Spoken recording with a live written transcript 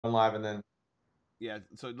live and then Yeah,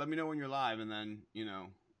 so let me know when you're live, and then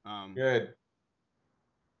good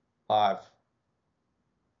live.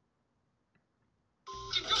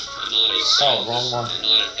 I'm not a Oh, wrong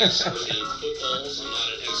scientist. one. I'm not an expert in footballs. I'm not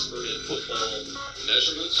an expert in football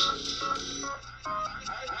measurements.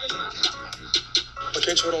 Why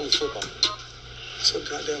can't you hold on to football? What's so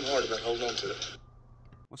goddamn hard about holding on to it?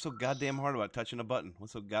 what's so goddamn hard about touching a button?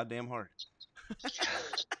 What's so goddamn hard?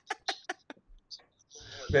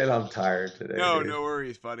 Man, I'm tired today, No, dude. no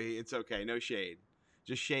worries, buddy. It's okay. No shade,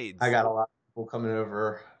 just I shades. got a lot of people coming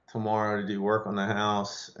over tomorrow to do work on the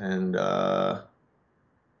house, and I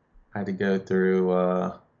had to go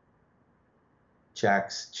through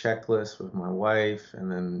Jack's checklist with my wife, and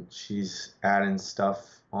then she's adding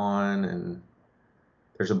stuff on, and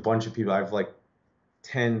there's a bunch of people. I have like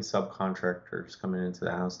 10 subcontractors coming into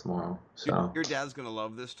the house tomorrow. So Your dad's gonna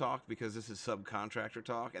love this talk because this is subcontractor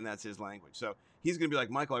talk, and that's his language. So he's gonna be like,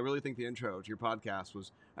 Michael, I really think the intro to your podcast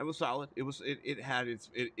was solid. It had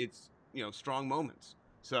its strong moments.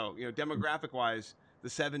 So demographic wise, the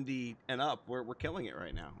 70 and up, we're killing it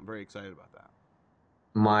right now. I'm very excited about that.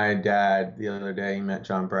 my dad the other day he met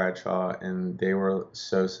John Bradshaw, and they were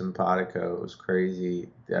so simpatico. It was crazy.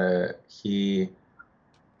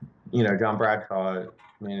 John Bradshaw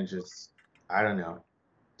manages, I don't know,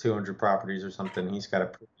 200 properties or something. He's got a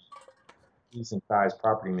pretty decent sized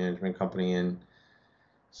property management company, and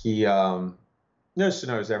he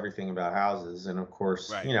knows everything about houses, and of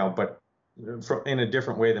course, Right. but in a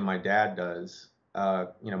different way than my dad does.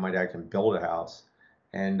 My dad can build a house,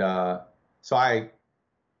 and so I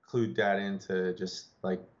clued that into just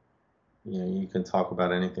like, you can talk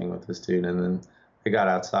about anything with this dude. And then they got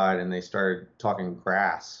outside and they started talking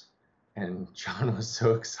grass, and John was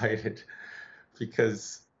so excited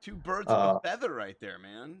because Two birds with a uh, feather right there,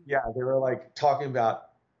 man. yeah, they were like talking about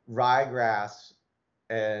ryegrass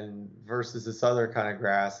and versus this other kind of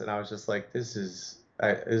grass, and I was just like, this is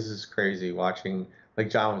crazy watching. Like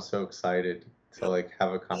John was so excited to Yep. like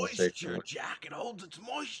have a conversation Moisture, with. Jack. It holds its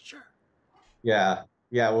moisture. Yeah,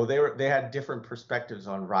 yeah. Well, they had different perspectives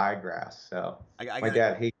on ryegrass. So I my got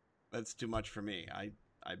dad hates. That's too much for me. I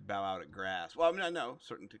bow out at grass. Well, I mean, I know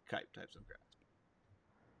certain types of grass.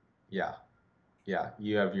 Yeah, yeah.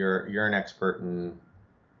 You're an expert in,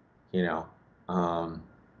 you know, um,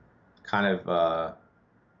 kind of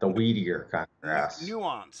the weedier kind of grass.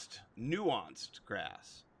 Nuanced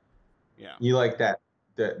grass. Yeah, You like that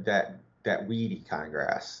weedy kind of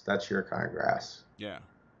grass. That's your kind of grass. yeah,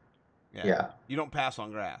 yeah. Yeah. You don't pass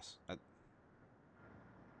on grass.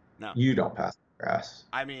 No, You don't pass on grass.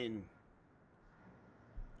 I mean,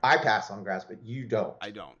 I pass on grass, but you don't.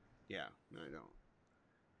 I don't. Yeah, no, I don't.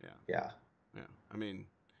 Yeah, Yeah. yeah. I mean,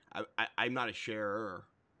 I'm not a sharer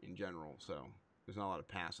in general, so there's not a lot of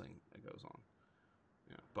passing that goes on.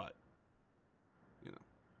 Yeah, but you know,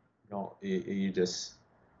 No, you just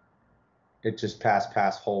it just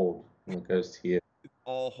pass hold when it goes to you.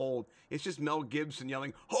 all hold. It's just Mel Gibson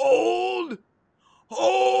yelling, "Hold,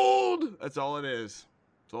 hold." That's all it is.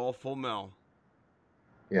 It's all full Mel.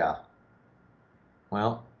 Yeah.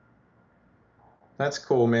 Well, that's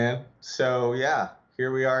cool, man. So yeah,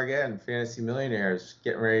 here we are again, Fantasy Millionaires,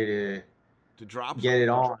 getting ready to To drop get it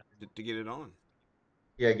something on. to get it on.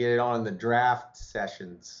 Yeah, get it on the draft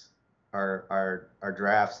sessions, our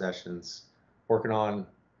draft sessions, working on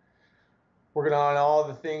working on all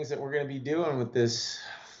the things that we're going to be doing with this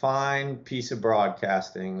fine piece of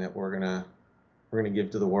broadcasting that we're gonna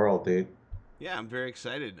give to the world, dude. Yeah, I'm very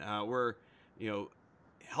excited. We're, you know,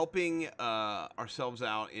 helping ourselves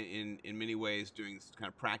out in many ways during this kind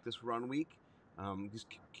of practice run week. Just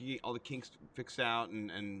getting all the kinks fixed out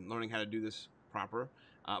and learning how to do this proper.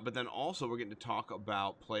 But then also we're getting to talk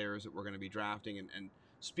about players that we're going to be drafting. And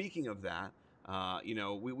speaking of that,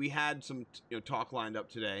 we had some talk lined up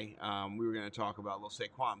today. We were going to talk about little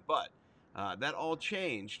Saquon, but that all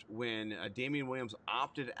changed when Damian Williams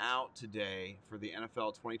opted out today for the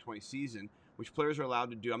NFL 2020 season, which players are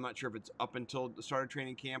allowed to do. I'm not sure if it's up until the start of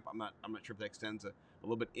training camp. I'm not sure if that extends a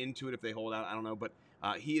little bit into it if they hold out. I don't know, but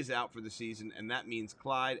he is out for the season, and that means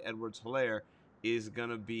Clyde Edwards-Helaire is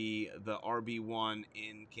gonna be the RB1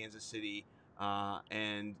 in Kansas City.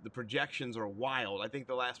 And the projections are wild. I think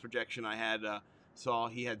the last projection I had saw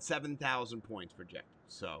he had 7,000 points projected.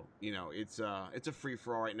 So it's a free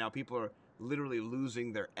for all right now. People are literally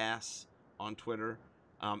losing their ass on Twitter.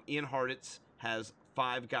 Ian Hartitz has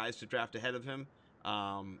 5 guys to draft ahead of him,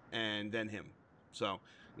 and then him. So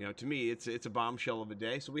to me, it's a bombshell of a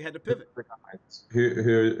day. So we had to pivot.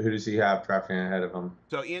 Who does he have drafting ahead of him?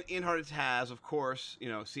 So Ian Hartitz has, of course,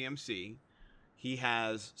 CMC. He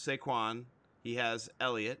has Saquon. He has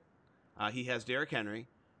Elliott. He has Derrick Henry.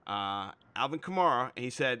 Alvin Kamara, and he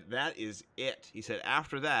said that is it. He said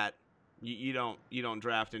after that, you don't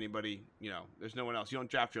draft anybody. There's no one else. You don't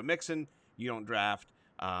draft Joe Mixon. You don't draft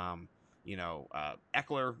Eckler.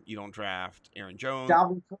 You don't draft Aaron Jones,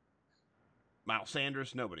 Dalvin Cook. Miles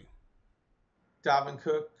Sanders. Nobody. Dalvin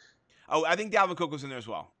Cook. Oh, I think Dalvin Cook was in there as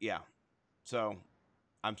well. Yeah. So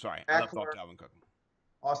I'm sorry, I left off Eckler. Dalvin Cook.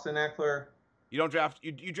 Austin Eckler. You don't draft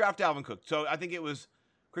you draft Dalvin Cook. So I think it was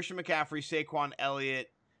Christian McCaffrey, Saquon Elliott,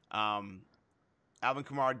 Alvin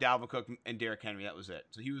Kamara, Dalvin Cook, and Derrick Henry. That was it.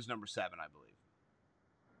 So he was number 7, I believe.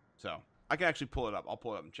 So I can actually pull it up. I'll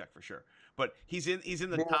pull it up and check for sure. But he's in the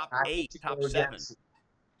Man, top I 8, hate to top go 7. against-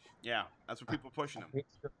 Yeah, that's what people are pushing him. I hate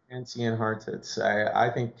to go against Ian Hartitz. I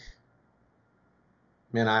think,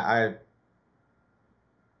 man,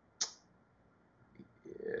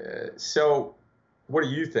 so what do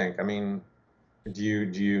you think? I mean,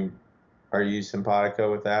 are you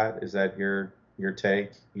simpatico with that? Is that your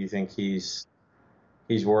take? You think he's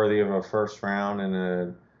worthy of a first round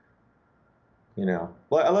and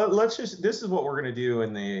let's just, this is what we're going to do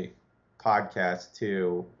in the podcast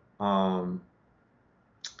too. Our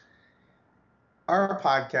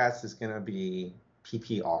podcast is going to be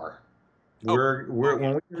PPR.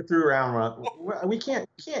 When we go through round one, we can't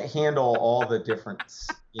handle all the different.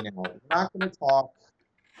 We're not going to talk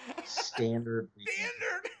standard.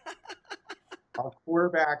 Our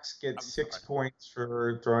quarterbacks get 6 points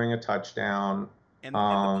for throwing a touchdown, and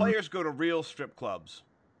the players go to real strip clubs,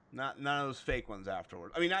 none of those fake ones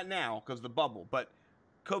afterward. I mean, not now because the bubble, but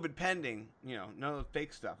COVID pending. None of the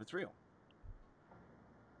fake stuff. It's real.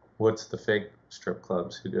 What's the fake strip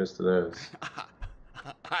clubs? Who goes to those?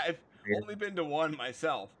 I've only been to one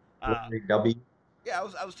myself. W. Yeah,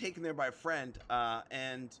 I was taken there by a friend,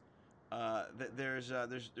 and there's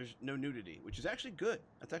no nudity, which is actually good.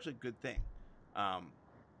 That's actually a good thing.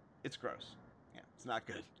 It's gross. Yeah, it's not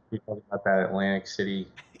good. We talked about that Atlantic City.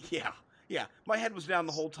 Yeah. My head was down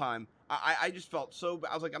the whole time. I just felt so.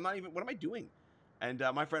 I was like, I'm not even. What am I doing? And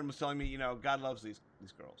my friend was telling me, God loves these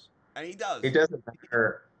girls, and He does. It doesn't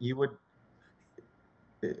matter. You would.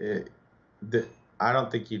 I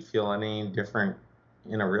don't think you'd feel any different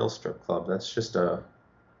in a real strip club. It's just a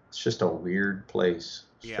weird place.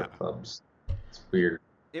 Strip clubs. It's weird.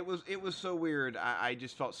 It was so weird. I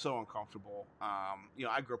just felt so uncomfortable.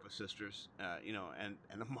 I grew up with sisters, and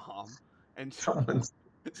a mom, and so that's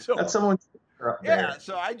someone's up there. Yeah.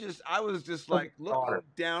 So I was just like looking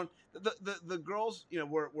down. The girls,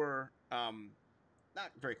 were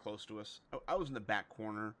not very close to us. I was in the back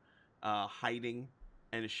corner, hiding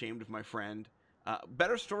and ashamed of my friend.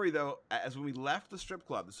 Better story though, as when we left the strip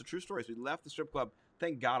club. This is a true story. As we left the strip club,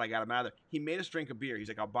 thank God I got him out of there. He made us drink a beer. He's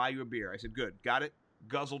like, "I'll buy you a beer." I said, "Good." Got it.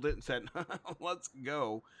 Guzzled it and said, "Let's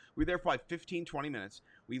go." We were there for like 15, 20 minutes.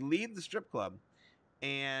 We leave the strip club,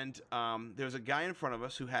 and there's a guy in front of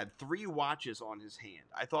us who had 3 watches on his hand.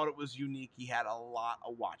 I thought it was unique. He had a lot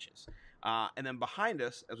of watches. And then behind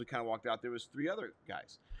us, as we kind of walked out, there was 3 other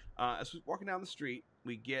guys. As we're walking down the street,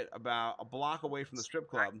 we get about a block away from the strip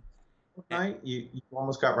club. Night, you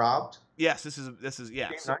almost got robbed? Yes, this is yeah.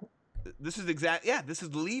 So, this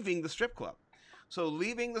is leaving the strip club. So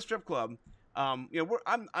leaving the strip club,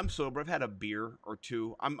 I'm sober. I've had a beer or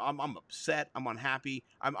 2. I'm upset. I'm unhappy.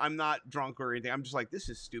 I'm not drunk or anything. I'm just like, this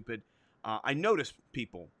is stupid. I notice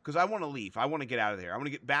people because I want to leave. I want to get out of there. I want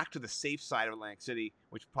to get back to the safe side of Atlantic City,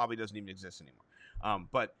 which probably doesn't even exist anymore.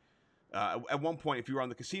 But at one point, if you were on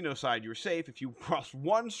the casino side, you were safe. If you crossed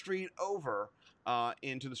one street over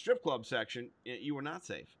into the strip club section, you were not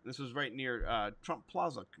safe. This was right near Trump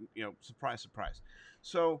Plaza. Surprise, surprise.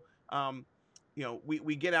 So,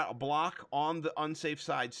 we get out a block on the unsafe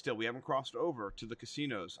side still. We haven't crossed over to the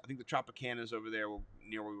casinos. I think the Tropicana's over there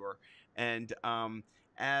near where we were. And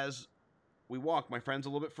as we walk, my friend's a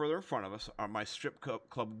little bit further in front of us, my strip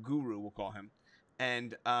club guru, we'll call him.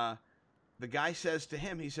 And the guy says to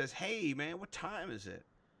him, he says, "Hey, man, what time is it?"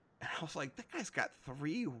 And I was like, that guy's got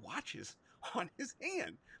 3 watches on his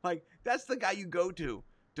hand. Like, that's the guy you go to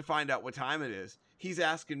find out what time it is. He's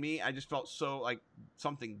asking me. I just felt so like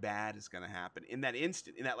something bad is going to happen. In that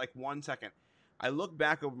instant, in that like 1 second, I looked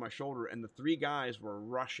back over my shoulder and the 3 guys were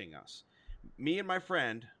rushing us. Me and my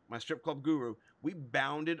friend, my strip club guru, we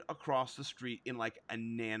bounded across the street in like a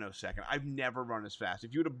nanosecond. I've never run as fast.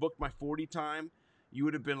 If you would have booked my 40 time, you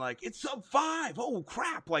would have been like, it's sub 5. Oh,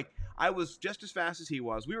 crap. Like, I was just as fast as he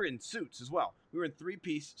was. We were in suits as well. We were in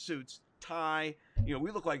 3-piece suits, tie. We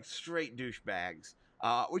looked like straight douchebags,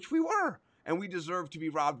 which we were. And we deserved to be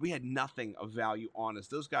robbed. We had nothing of value on us.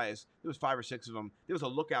 Those guys, there was 5 or 6 of them. There was a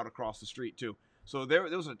lookout across the street, too. So there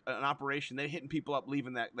was an operation. They're hitting people up,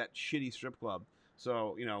 leaving that shitty strip club.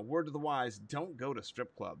 So, word to the wise, don't go to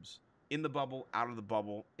strip clubs. In the bubble, out of the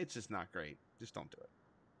bubble. It's just not great. Just don't do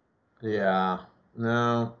it. Yeah.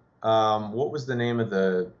 No. What was the name of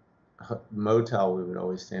the motel we would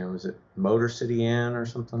always stay in? Was it Motor City Inn or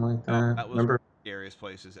something like No, that? that was one Remember? of the scariest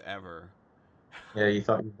places ever. Yeah, you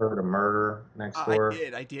thought you heard a murder next I door?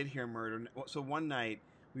 did. I did hear murder. So one night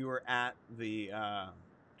we were at the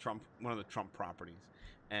one of the Trump properties,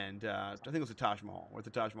 and I think it was the Taj Mahal. We're at the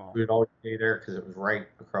Taj Mahal, We would always stay there because it was right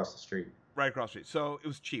across the street. right across the street. So it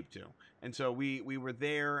was cheap too, and so we were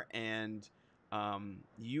there, and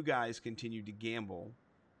you guys continued to gamble,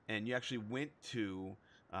 and you actually went to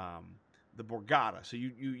the Borgata. So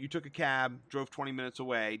you took a cab, drove 20 minutes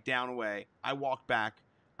away, down away. I walked back.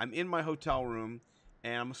 I'm in my hotel room,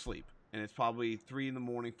 and I'm asleep. And it's probably 3 in the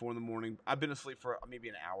morning, 4 in the morning. I've been asleep for maybe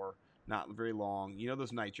an hour, not very long. You know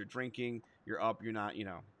those nights you're drinking, you're up, you're not.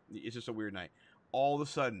 It's just a weird night. All of a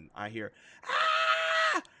sudden, I hear,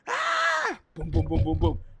 ah, ah, boom, boom, boom, boom,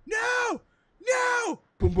 boom. No, no,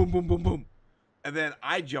 boom, boom, boom, boom, boom. And then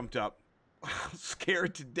I jumped up,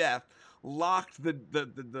 scared to death, locked the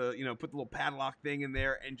put the little padlock thing in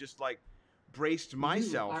there, and just like braced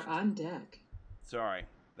myself. You are on deck. Sorry,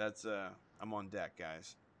 that's I'm on deck,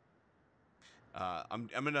 guys.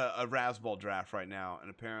 I'm in a Razzball draft right now, and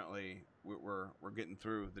apparently we're getting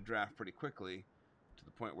through the draft pretty quickly, to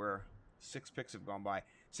the point where 6 picks have gone by.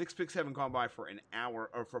 6 picks haven't gone by for an hour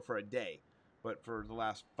or for a day, but for the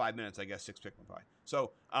last 5 minutes, I guess 6 picks went by.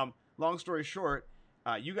 So, long story short,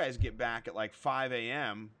 you guys get back at like 5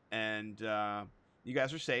 a.m. and you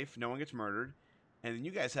guys are safe. No one gets murdered, and then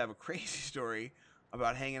you guys have a crazy story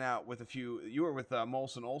about hanging out with a few. You were with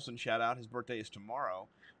Molson Olson. Shout out, his birthday is tomorrow.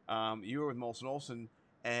 You were with Molson Olson,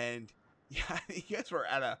 and yeah, you guys were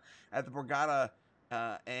at the Borgata,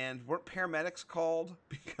 and weren't paramedics called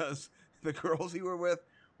because the girls you were with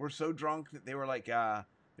were so drunk that they were like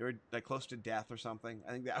close to death or something.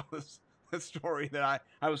 I think that was the story that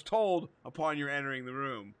I was told upon your entering the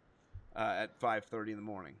room at 5:30 in the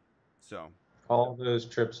morning. So All those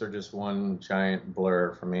trips are just one giant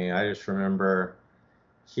blur for me. I just remember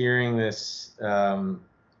hearing this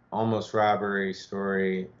almost robbery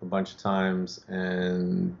story a bunch of times,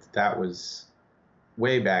 and that was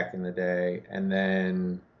way back in the day. And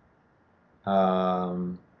then,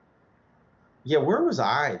 yeah, where was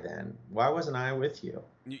I then? Why wasn't I with you?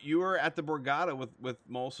 you were at the Borgata with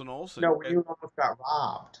Molson Olson. No, you almost got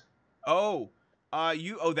robbed. Oh,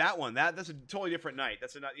 that one. That's a totally different night.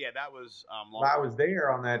 That's that was long. I was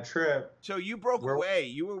there on that trip. So you broke away.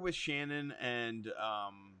 You were with Shannon and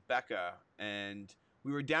Becca, and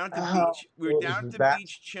we were down at the beach. We were down at the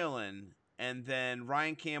beach chilling, and then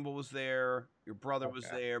Ryan Campbell was there. Your brother was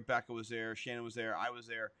there. Becca was there. Shannon was there. I was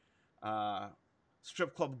there.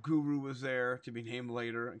 Strip Club Guru was there, to be named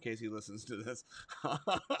later in case he listens to this.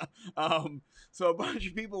 So a bunch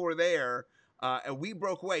of people were there, and we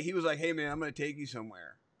broke away. He was like, "Hey man, I'm going to take you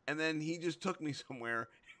somewhere," and then he just took me somewhere.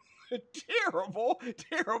 A terrible,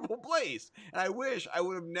 terrible place, and I wish I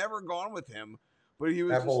would have never gone with him. But he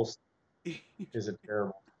was that whole is a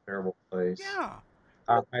terrible, terrible place. Yeah.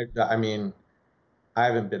 I mean, I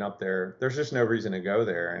haven't been up there. There's just no reason to go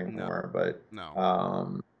there anymore.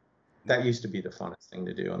 No. That used to be the funnest thing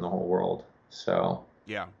to do in the whole world. So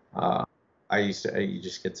yeah. You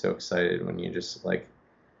just get so excited when you just like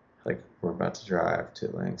we're about to drive to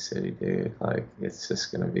Atlantic City, dude. Like it's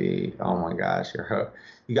just gonna be, oh my gosh,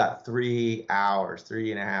 you got 3.5 hours to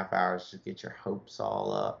get your hopes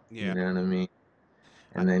all up. Yeah. You know what I mean?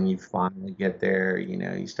 And then you finally get there,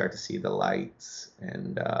 you start to see the lights,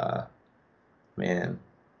 and man,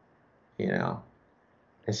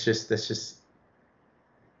 it's just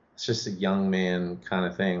a young man kind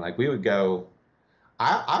of thing. Like we would go,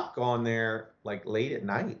 I've gone there like late at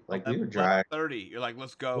night. Like we would drive 30. You're like,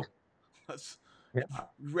 let's go. Yeah.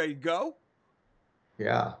 Ready to go?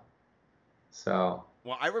 Yeah. So.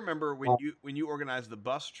 Well, I remember when you organized the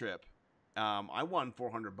bus trip. I won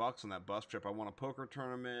 $400 on that bus trip. I won a poker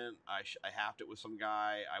tournament. I halved it with some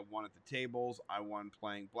guy. I won at the tables. I won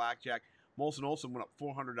playing blackjack. Molson Olson went up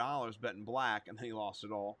 $400 betting black, and then he lost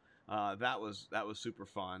it all. That was super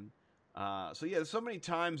fun. So yeah, there's so many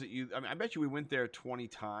times that I bet you we went there 20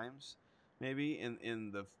 times, maybe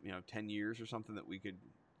in the 10 years or something that we could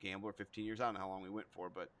gamble, or 15 years. I don't know how long we went for,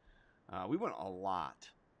 but we went a lot,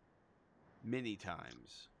 many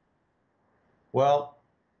times. Well,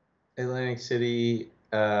 Atlantic City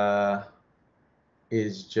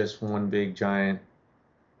is just one big giant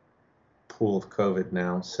pool of COVID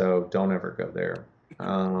now, so don't ever go there.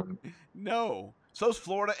 No. So is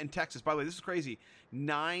Florida and Texas. By the way, this is crazy.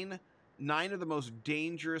 9 9 of the most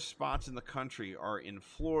dangerous spots in the country are in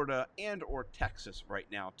Florida and or Texas right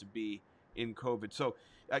now to be in COVID. So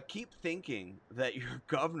keep thinking that your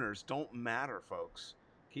governors don't matter, folks.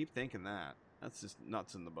 Keep thinking that. That's just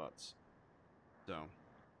nuts in the butts. So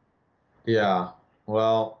Yeah.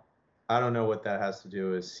 Well, I don't know what that has to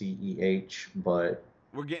do with CEH, but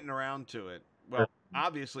we're getting around to it. Well,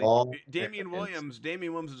 obviously, all Damian arrogance.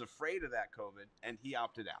 Williams is afraid of that COVID, and he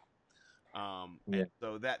opted out. Yeah. And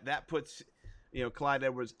so that puts, Clyde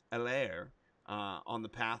Edwards-Helaire on the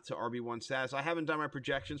path to RB1 status. I haven't done my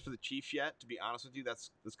projections for the Chiefs yet, to be honest with you.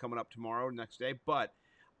 That's coming up tomorrow, next day. But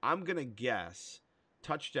I'm gonna guess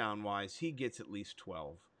touchdown wise, he gets at least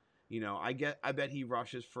 12. I bet he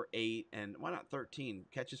rushes for 8, and why not 13?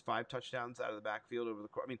 Catches 5 touchdowns out of the backfield over the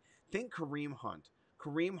course. I mean, think Kareem Hunt.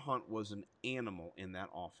 Kareem Hunt was an animal in that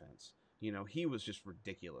offense. He was just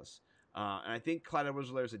ridiculous. And I think Clyde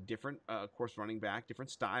Edwards-Helaire is a different, of course, running back, different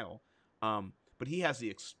style. But he has the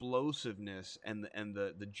explosiveness and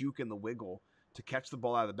the juke and the wiggle to catch the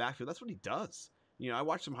ball out of the backfield. That's what he does. I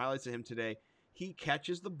watched some highlights of him today. He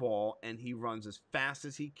catches the ball and he runs as fast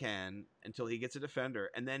as he can until he gets a defender,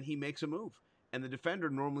 and then he makes a move, and the defender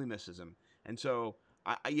normally misses him. And so,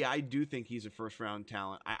 I do think he's a first round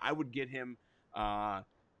talent. I would get him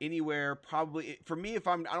anywhere probably for me. I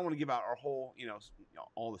don't want to give out our whole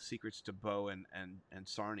all the secrets to Bo and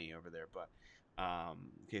Sarney over there, but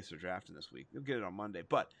in case they're drafting this week, you'll get it on Monday.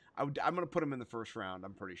 But I'm going to put him in the first round.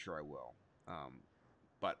 I'm pretty sure I will.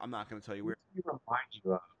 But I'm not going to tell you where. Who does he remind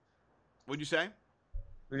you of? What'd you say?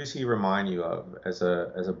 Who does he remind you of as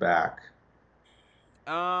a back?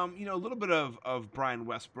 A little bit of Brian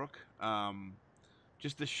Westbrook.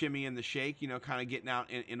 Just the shimmy and the shake, kind of getting out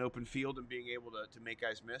in open field and being able to make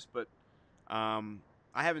guys miss. But I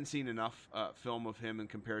haven't seen enough film of him and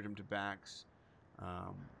compared him to backs.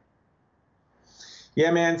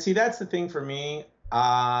 Yeah, man. See, that's the thing for me.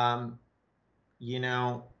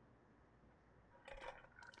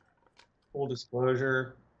 Full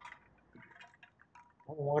disclosure,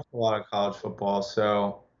 I don't watch a lot of college football,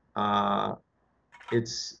 so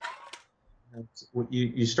it's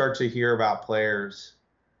you start to hear about players,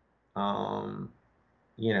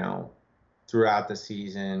 you know, throughout the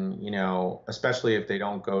season, especially if they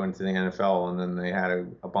don't go into the NFL and then they had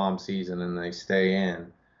a bomb season and they stay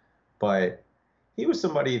in. But he was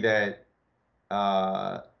somebody that,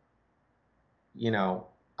 I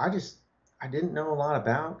didn't know a lot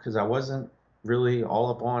about because I wasn't really all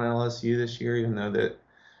up on LSU this year, even though that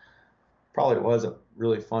probably was a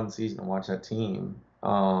really fun season to watch that team.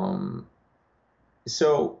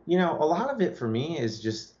 So, a lot of it for me is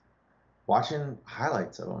just watching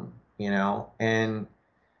highlights of them, and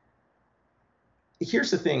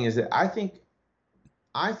here's the thing is that I think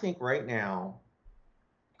right now,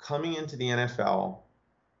 coming into the NFL,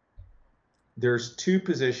 there's two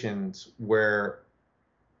positions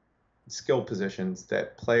skill positions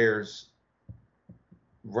that players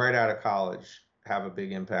right out of college have a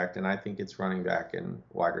big impact, and I think it's running back and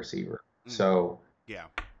wide receiver. So yeah,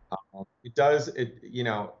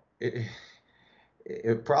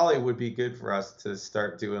 it probably would be good for us to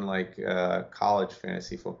start doing like college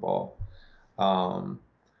fantasy football.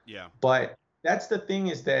 Yeah. But that's the thing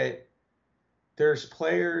is that there's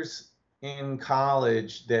players in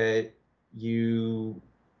college that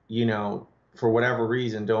for whatever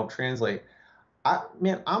reason don't translate.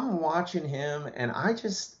 I'm watching him and I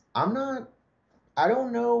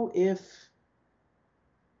don't know if.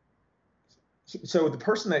 So the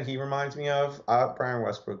person that he reminds me of, Brian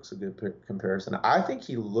Westbrook's a good comparison. I think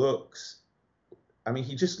he looks. I mean,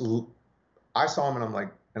 I saw him and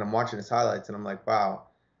I'm watching his highlights and I'm like, wow,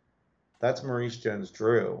 that's Maurice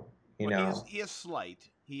Jones-Drew. He is slight.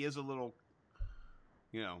 He is a little,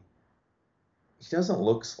 He doesn't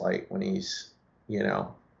look slight when he's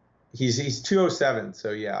 207.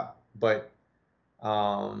 So yeah, but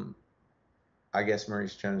I guess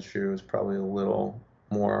Maurice Jones-Drew is probably a little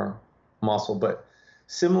more muscle, but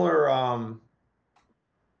similar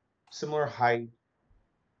height.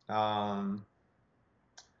 So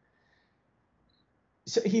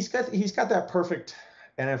he's got that perfect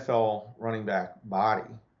NFL running back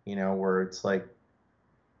body, where it's like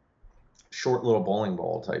short little bowling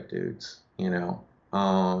ball type dudes,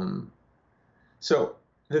 So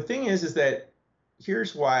the thing is that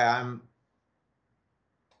here's why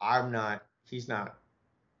he's not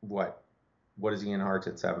what is he in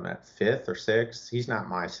Hartitz have him at 5th or 6th? He's not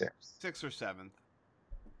my 6th. 6th or 7th.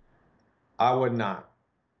 I would not,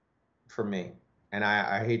 for me. And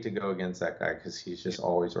I hate to go against that guy because he's just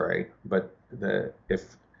always right. But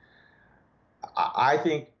I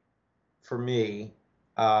think for me,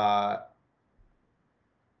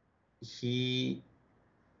 he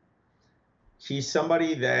he's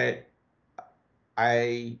somebody that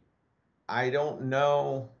I I don't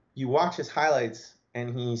know. You watch his highlights,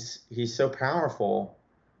 and he's so powerful,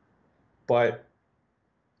 but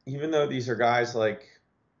even though these are guys like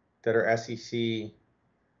that are SEC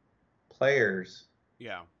players,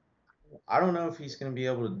 Yeah. I don't know if he's going to be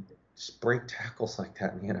able to just break tackles like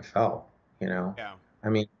that in the NFL. You know, Yeah. I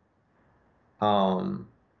mean, um,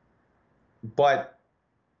 but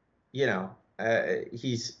you know,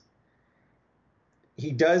 he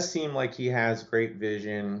does seem like he has great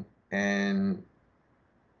vision. And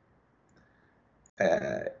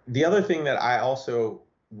the other thing that I also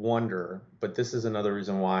wonder, but this is another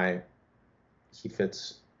reason why he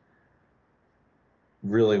fits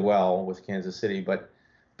really well with Kansas City, but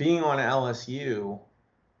being on LSU,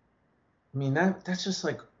 I mean that's just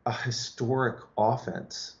like a historic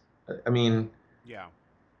offense. I mean, Yeah.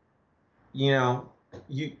 you know,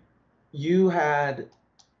 you you had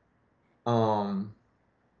um,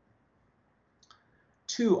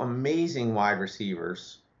 two amazing wide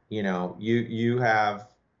receivers. You know, you have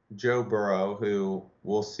Joe Burrow, who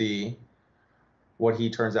we'll see what he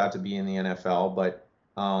turns out to be in the NFL, but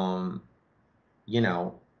um, you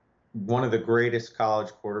know, one of the greatest college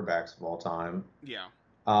quarterbacks of all time. Yeah.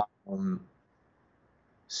 Um,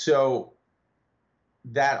 so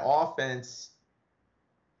that offense,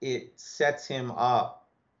 it sets him up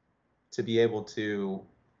to be able to,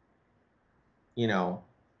 you know,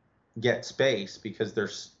 get space because they're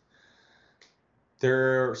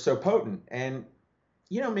so potent. And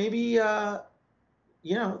you know, maybe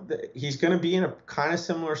you know, he's going to be in a kind of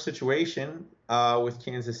similar situation with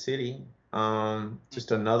Kansas City.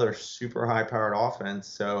 Just another super high-powered offense.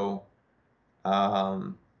 So,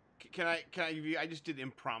 um, Can I give you? I just did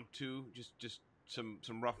impromptu, just some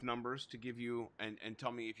rough numbers to give you, and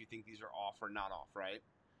tell me if you think these are off or not off, right?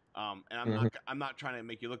 And mhm. I'm not trying to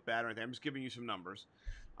make you look bad or anything. I'm just giving you some numbers.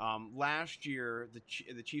 Last year,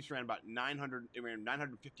 the Chiefs ran about 900. They ran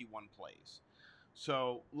 951 plays.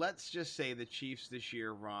 So let's just say the Chiefs this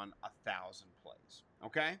year run 1,000 plays.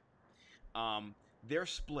 Okay. Their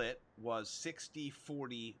split was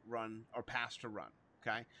 60-40 run or pass to run.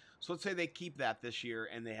 Okay. So let's say they keep that this year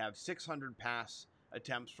and they have 600 pass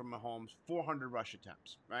attempts from Mahomes, 400 rush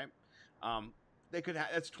attempts, right? They could have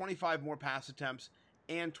that's 25 more pass attempts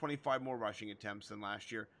and 25 more rushing attempts than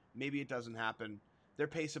last year. Maybe it doesn't happen. Their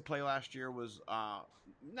pace of play last year was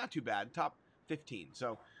not too bad, top 15.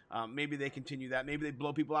 So maybe they continue that. Maybe they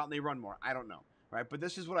blow people out and they run more. I don't know, right? But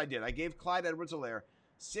this is what I did. I gave Clyde Edwards-Helaire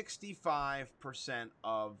 65%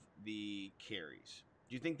 of the carries.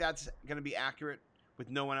 Do you think that's going to be accurate with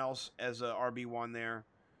no one else as a RB1 there?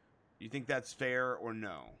 Do you think that's fair or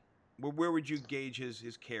no? Where would you gauge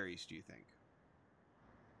his carries, do you think?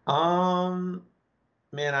 um,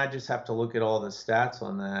 Man, I just have to look at all the stats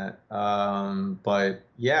on that. But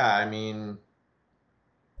yeah, I mean,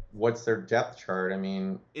 what's their depth chart? I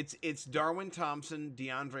mean, It's Darwin Thompson,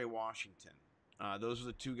 DeAndre Washington. Those are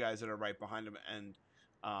the two guys that are right behind him, and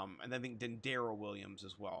I think then Darrell Williams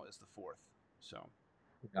as well is the fourth. So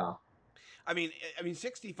yeah, I mean,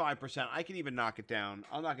 65%. I can even knock it down.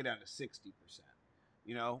 I'll knock it down to 60%.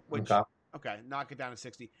 Which okay, okay, knock it down to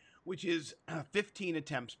 60, which is 15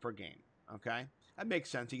 attempts per game. Okay, that makes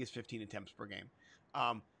sense. He gets 15 attempts per game.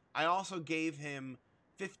 Um, I also gave him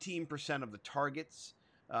 15% of the targets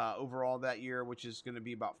overall that year, which is going to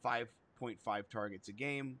be about 5.5 targets a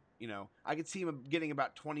game. I could see him getting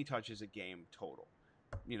about 20 touches a game total.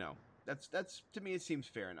 That's to me it seems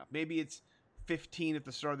fair enough. Maybe it's 15 at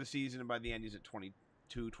the start of the season, and by the end he's at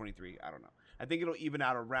 22, 23. I don't know. I think it'll even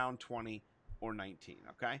out around 20 or 19.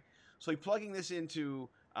 Okay, so plugging this into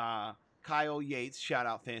Kyle Yates, shout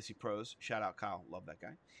out Fantasy Pros, shout out Kyle, love that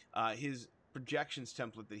guy. His projections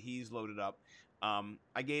template that he's loaded up.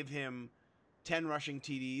 I gave him 10 rushing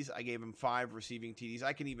TDs. I gave him 5 receiving TDs.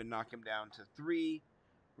 I can even knock him down to 3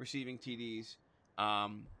 receiving TDs.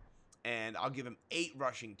 And I'll give him 8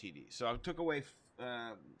 rushing TDs. So I took away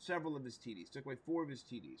several of his TDs, took away 4 of his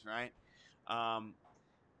TDs, right?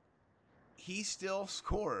 He still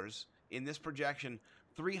scores in this projection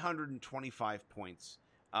 325 points.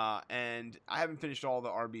 And I haven't finished all the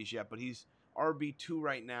RBs yet, but he's RB2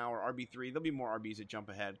 right now, or RB3. There'll be more RBs that jump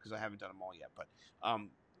ahead because I haven't done them all yet. But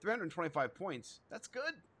 325 points, that's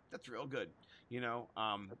good. That's real good. yeah.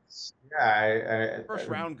 First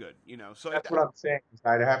round good. So That's what I'm saying.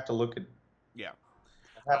 I'd have to look at yeah.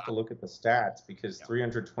 I'd have to look at the stats because Yeah.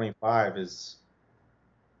 325 is,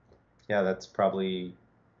 yeah, that's probably,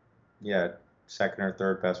 yeah, second or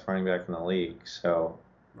third best running back in the league. So,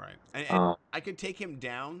 Right. And um, I could take him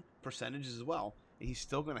down percentages as well. And he's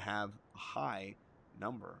still going to have a high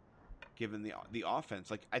number given the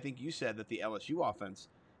offense. Like I think you said that the LSU offense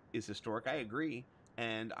is historic. I agree,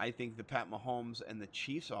 and I think the Pat Mahomes and the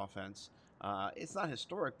Chiefs offense, it's not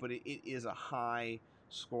historic, but it is a high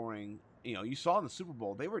scoring. You saw in the Super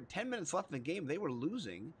Bowl, they were 10 minutes left in the game. They were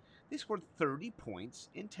losing. They scored 30 points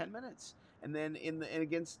in 10 minutes. And then and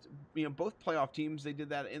against both playoff teams, they did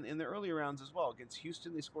that in the earlier rounds as well. Against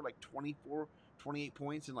Houston, they scored like 24, 28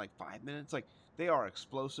 points in like 5 minutes. Like they are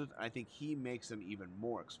explosive, and I think he makes them even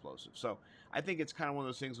more explosive. So I think it's kind of one of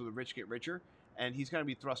those things where the rich get richer, and he's going to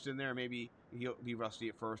be thrust in there. Maybe he'll be rusty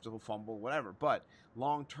at first, or he'll fumble, whatever. But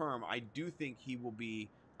long term, I do think he will be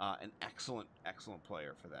an excellent, excellent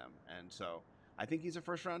player for them. And so I think he's a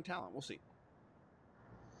first round talent. We'll see.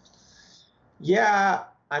 Yeah,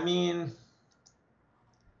 I mean,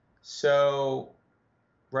 so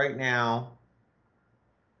right now,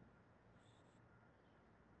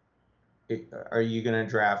 are you going to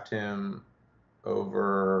draft him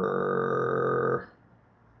over?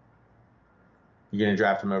 You going to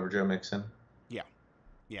draft him over Joe Mixon? Yeah,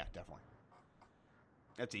 definitely.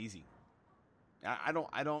 That's easy. I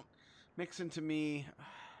don't Mixon to me.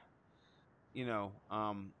 Here's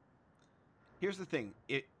the thing.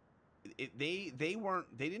 They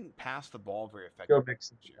didn't pass the ball very effectively. Joe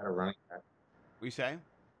Mixon's a better running back. What you say?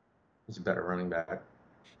 He's a better running back.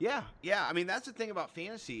 Yeah. I mean, that's the thing about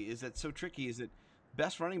fantasy is that's so tricky. Is that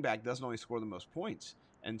best running back doesn't always score the most points,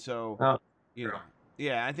 and so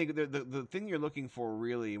yeah. I think the thing you're looking for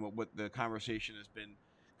really, what the conversation has been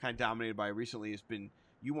kind of dominated by recently has been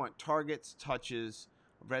you want targets, touches,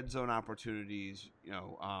 red zone opportunities,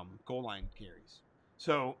 goal line carries.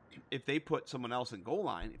 So if they put someone else in goal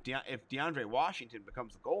line, if DeAndre Washington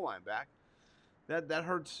becomes the goal line back, that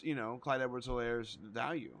hurts, Clyde Edwards-Helaire's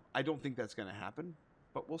value. I don't think that's going to happen,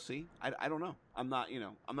 but we'll see. I don't know. I'm not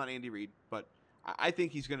Andy Reid, but I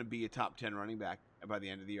think he's going to be a top 10 running back by the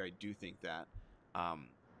end of the year. I do think that.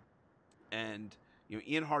 And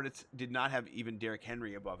Ian Hartitz did not have even Derrick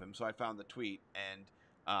Henry above him, so I found the tweet, and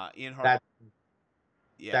Ian Hartitz.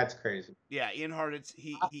 That's crazy. Yeah, Ian Hartitz,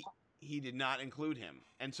 he did not include him,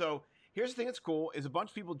 and so here's the thing that's cool is a bunch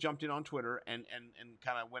of people jumped in on Twitter and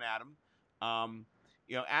kind of went at him.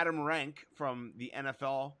 Adam Rank from the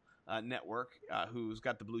NFL Network, who's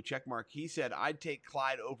got the blue check mark, he said, I'd take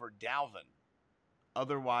Clyde over Dalvin,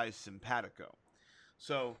 otherwise simpatico.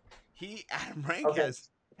 So Adam Rank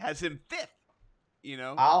has him fifth.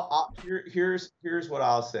 Here's what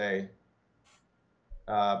I'll say.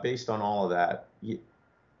 Based on all of that,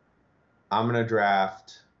 I'm gonna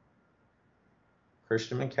draft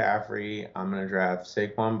Christian McCaffrey. I'm gonna draft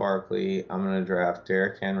Saquon Barkley. I'm gonna draft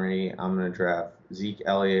Derrick Henry. I'm gonna draft Zeke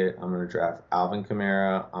Elliott. I'm gonna draft Alvin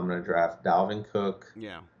Kamara. I'm gonna draft Dalvin Cook.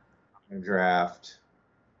 Yeah. I'm gonna draft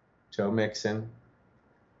Joe Mixon.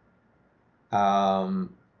 And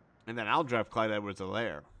then I'll draft Clyde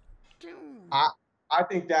Edwards-Helaire. I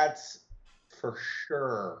think that's for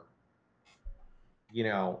sure.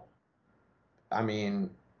 I mean,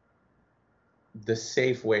 the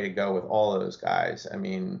safe way to go with all of those guys. I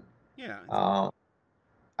mean, yeah.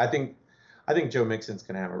 I think Joe Mixon's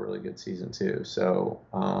gonna have a really good season too. So,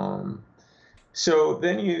 so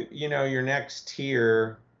then your next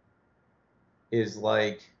tier is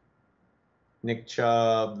like Nick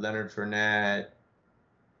Chubb, Leonard Fournette,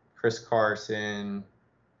 Chris Carson,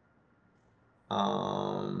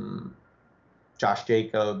 Josh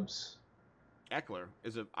Jacobs. Eckler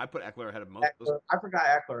I put Eckler ahead of most. I forgot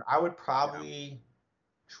Eckler. I would probably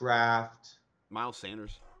draft Miles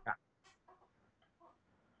Sanders.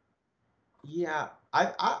 Yeah,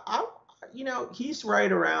 I he's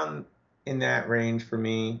right around in that range for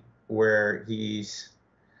me where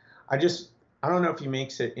I don't know if he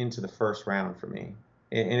makes it into the first round for me.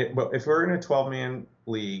 But if we're in a 12-man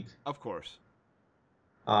league, of course.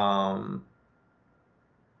 I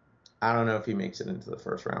don't know if he makes it into the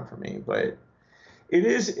first round for me, but it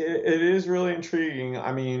is really intriguing.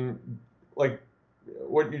 I mean, like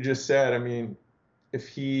what you just said. I mean, if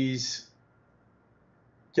he's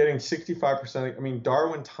getting 65%, I mean,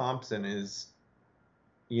 Darwin Thompson is,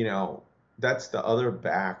 that's the other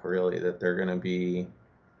back really that they're going to be,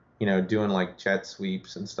 doing like jet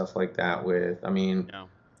sweeps and stuff like that with. I mean,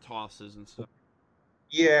 tosses and stuff.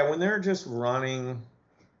 Yeah, when they're just running,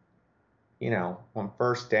 on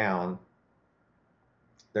first down,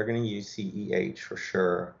 they're going to use CEH for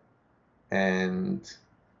sure. And,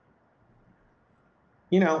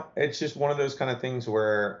 it's just one of those kind of things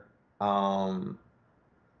where I'm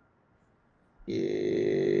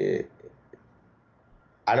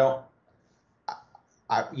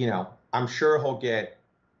sure he'll get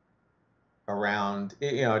around,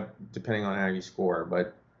 depending on how you score,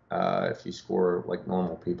 but if you score like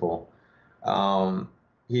normal people,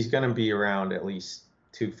 He's going to be around at least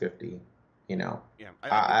 250. You know, Yeah,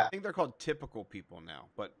 I think they're called typical people now,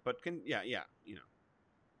 but yeah,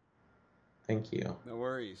 thank you. no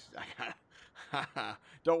worries.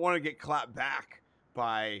 Don't want to get clapped back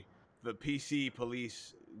by the PC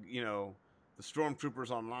police. The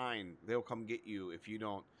stormtroopers online. They'll come get you if you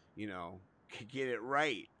don't, get it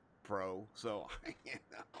right, pro. So,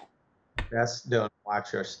 Best don't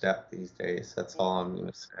watch your step these days. That's all I'm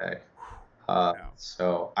going to say. No.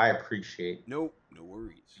 So I appreciate No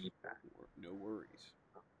worries. feedback. No worries.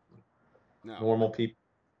 No.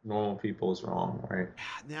 Normal people is wrong, right?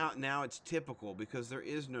 Now it's typical because there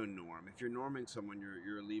is no norm. If you're norming someone,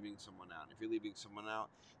 you're leaving someone out. If you're leaving someone out,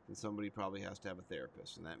 then somebody probably has to have a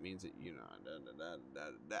therapist, and that means that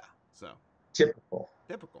So Typical.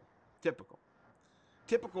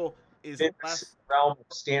 typical is In less. this realm of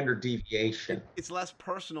standard deviation. It's less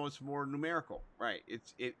personal. It's more numerical, right?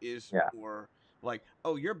 It is Yeah. more like,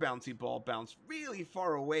 oh, your bouncy ball bounced really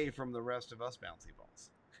far away from the rest of us bouncy balls.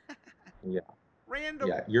 Yeah. Random.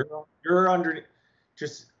 Yeah, you're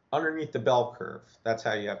just underneath the bell curve. That's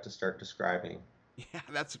how you have to start describing. Yeah,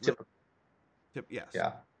 that's Typical. yes.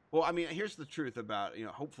 Yeah. Well, I mean, here's the truth about,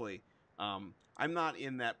 hopefully, I'm not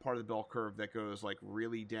in that part of the bell curve that goes like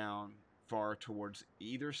really down far towards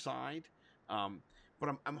either side. But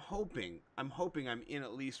I'm hoping I'm in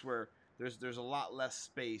at least where there's a lot less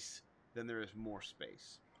space than there is more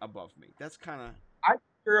space above me. That's kind of. I think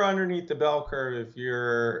you're underneath the bell curve if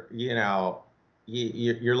you're,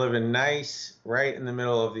 you're living nice right in the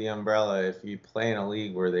middle of the umbrella. If you play in a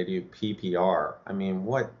league where they do PPR, I mean,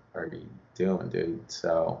 what are you doing, dude?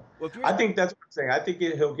 So I think that's what I'm saying. I think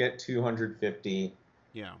he'll get 250.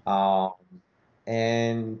 Yeah.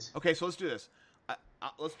 And okay, so let's do this.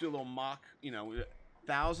 Let's do a little mock.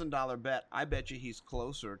 $1,000 bet. I bet you he's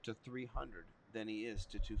closer to 300 than he is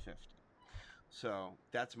to 250. So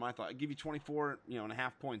that's my thought. I give you 24, and a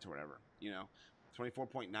half points or whatever.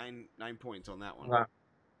 24.99 points on that one.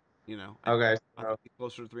 Okay. I think he's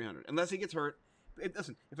closer to 300, unless he gets hurt.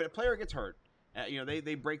 Listen, if a player gets hurt,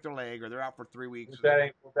 they break their leg or they're out for 3 weeks.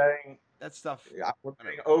 We're betting that stuff. Yeah, we're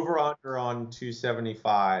betting over under on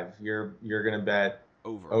 275. You're gonna bet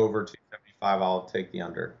over 275. I'll take the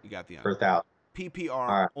under. You got the under. For 1,000. PPR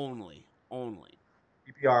right. Only.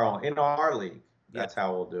 PPR only in our league. That's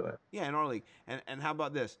how we'll do it. Yeah, in our league. And how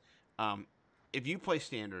about this? If you play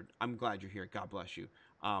standard, I'm glad you're here. God bless you.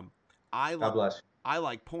 God bless you. I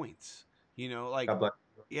like points. Like God bless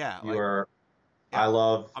you. Yeah, you are.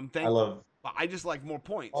 Yeah, I'm thankful. I just like more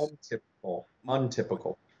points.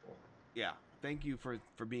 Untypical people. Yeah, thank you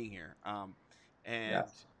for being here. And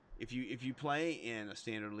if you play in a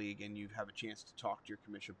standard league and you have a chance to talk to your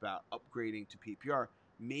commissioner about upgrading to PPR,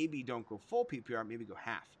 maybe don't go full PPR, maybe go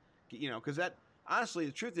half. Because that honestly,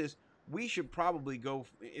 the truth is, we should probably go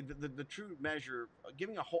the true measure.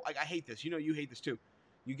 Giving a whole, I hate this. You hate this too.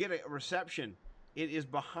 You get a reception. It is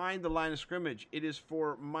behind the line of scrimmage. It is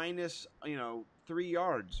for minus 3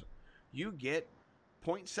 yards. You get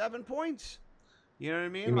 0.7 points. You know what I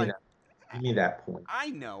mean? Give me that point. I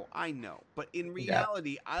know. But in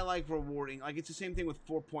reality, I like rewarding. Like, it's the same thing with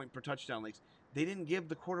 4 point per touchdown leagues. They didn't give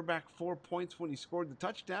the quarterback 4 points when he scored the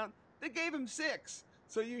touchdown. They gave him 6.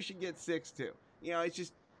 So you should get 6 too. It's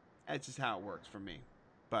just how it works for me.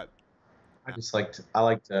 But I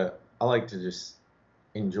like to just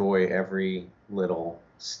enjoy every little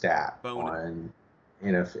stat in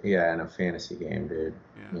a fantasy game, dude.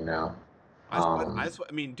 Yeah.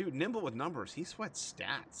 I mean, dude, nimble with numbers. He sweats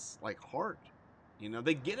stats like hard.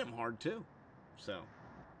 They get him hard too. So.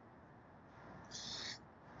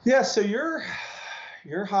 Yeah. So you're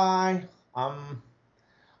high.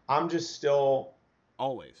 I'm just still.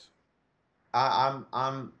 Always. I'm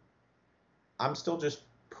still just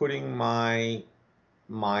putting my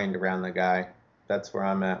mind around the guy. That's where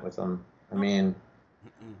I'm at with him. I mean,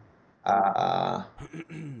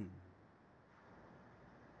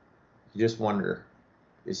 you just wonder,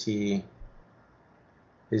 is he,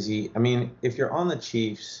 I mean, if you're on the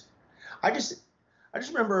Chiefs, I just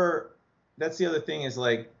remember, that's the other thing is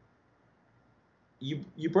like,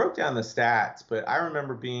 you broke down the stats, but I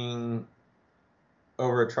remember being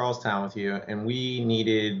over at Charlestown with you, and we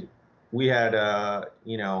had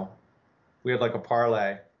like a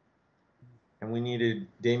parlay, and we needed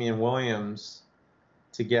Damian Williams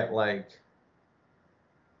to get like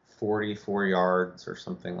 44 yards or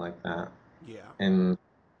something like that. Yeah. And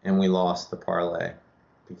we lost the parlay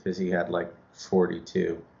because he had like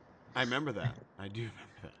 42. I remember that. I do remember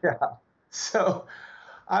that. Yeah. So,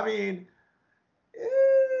 I mean,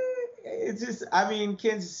 it's just, I mean,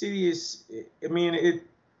 Kansas City is, I mean,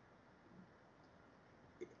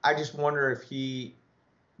 I just wonder if he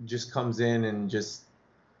just comes in and just.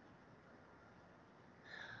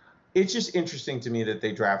 It's just interesting to me that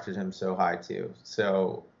they drafted him so high too.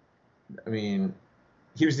 So, I mean,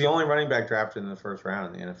 he was the only running back drafted in the first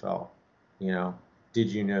round in the NFL. You know, did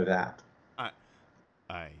you know that? I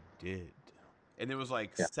I did. And there was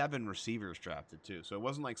like Yeah. 7 receivers drafted too, so it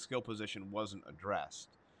wasn't like skill position wasn't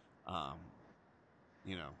addressed. Um,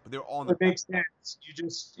 but they're all in the It makes sense.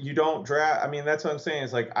 You don't draft. I mean, that's what I'm saying.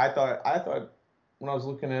 Is like I thought when I was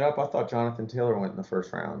looking it up, I thought Jonathan Taylor went in the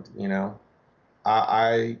first round. You know,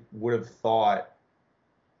 I would have thought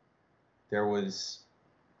there was.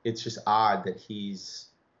 It's just odd that he's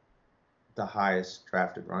the highest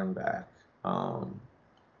drafted running back. Um,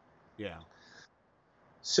 yeah.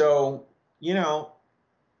 so you know,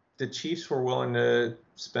 the Chiefs were willing to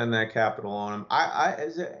spend that capital on him.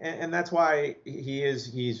 And that's why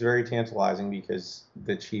he's very tantalizing because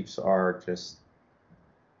the Chiefs are just,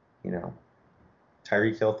 you know,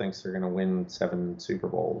 Tyreek Hill thinks they're going to win 7 Super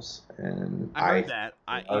Bowls, and I heard I that.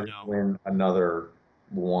 are going to win another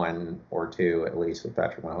 1 or 2 at least with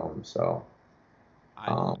Patrick Mahomes. So,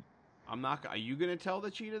 I I'm not. Are you gonna tell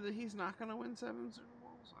the cheetah that he's not gonna win 7 Super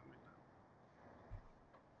Bowls? I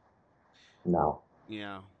mean, no.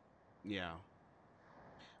 yeah, yeah.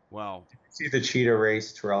 Well, See the cheetah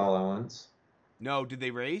race Terrell Owens? no. Did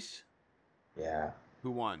they race? Yeah.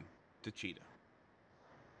 Who won? The cheetah.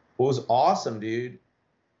 What was awesome, dude.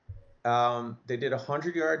 They did a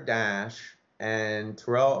 100-yard dash, and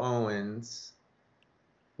Terrell Owens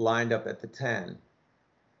lined up at the 10.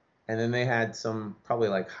 And then they had some probably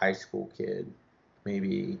like high school kid,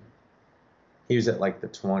 maybe he was at like the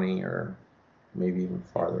 20 or maybe even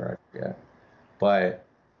farther, I forget. But,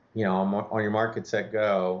 you know, on your market set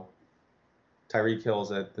go, Tyreek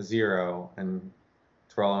Hill's at the 0 and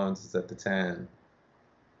Terrell Owens is at the 10.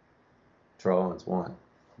 Terrell Owens won.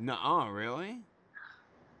 Nuh-uh, really?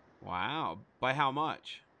 Wow. By how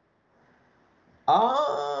much?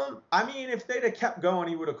 I mean, if they'd have kept going,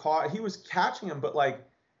 he would have caught. He was catching him, but like,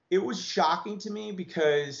 it was shocking to me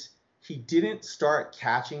because he didn't start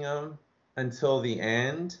catching him until the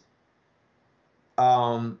end.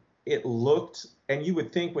 It looked, and you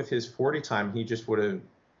would think with his 40 time, he just would have.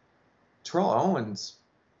 Terrell Owens.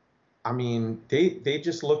 I mean, they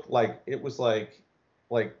just looked like it was like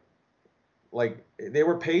like they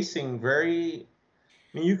were pacing very.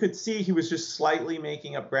 I mean, you could see he was just slightly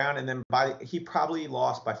making up ground, and then he probably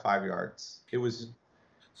lost by 5 yards.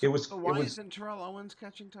 So why isn't Terrell Owens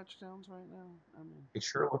catching touchdowns right now? I mean, it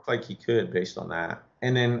sure looked like he could based on that.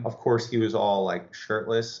 And then of course he was all like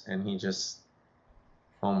shirtless, and he just,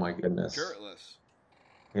 oh my goodness, shirtless.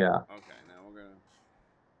 yeah. Okay, now we're gonna.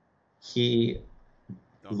 He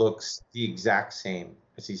looks the exact same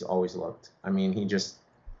as he's always looked. I mean,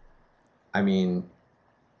 I mean,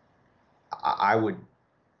 I would.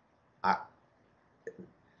 I,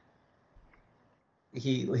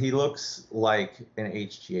 he looks like an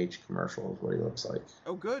HGH commercial is what he looks like.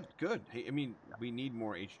 Oh, good, good. Hey, I mean, we need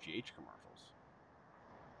more HGH commercials.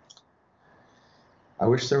 I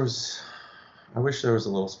wish there was a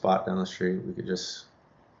little spot down the street we could just,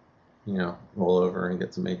 you know, roll over and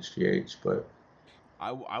get some HGH. But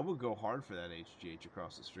I would go hard for that HGH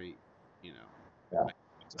across the street. You know. yeah,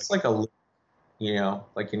 it's like a, you know,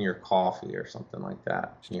 like in your coffee or something like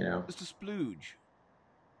that. You know, just a splooge.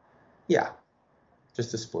 Yeah,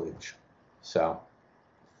 just a splooge. So,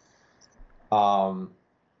 um,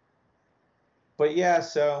 but yeah,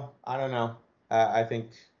 so I don't know. I think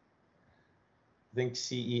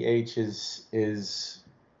CEH is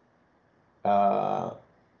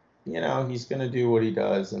you know, he's gonna do what he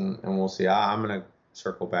does, and we'll see. I'm gonna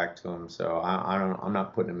circle back to him. So I'm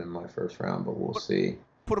not putting him in my first round, but we'll see.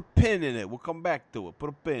 Put a pin in it. We'll come back to it. Put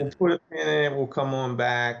a pin. We'll put a pin in it. We'll come on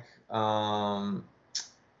back.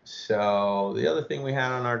 So the other thing we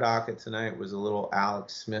had on our docket tonight was a little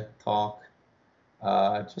Alex Smith talk,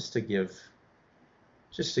 just to give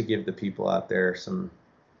the people out there some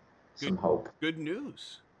hope. Good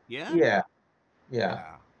news. Yeah. Yeah.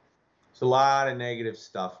 There's a lot of negative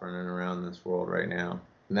stuff running around this world right now,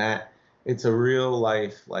 and that it's a real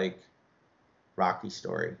life like Rocky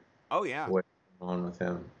story. Oh yeah. What's going on with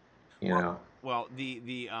him? You know. Well,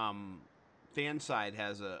 the fan side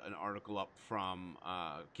has an article up from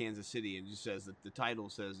Kansas City, and it just says that the title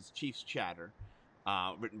says it's Chiefs chatter,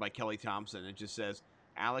 written by Kelly Thompson. It just says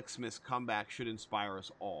Alex Smith's comeback should inspire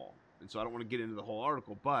us all. And so I don't want to get into the whole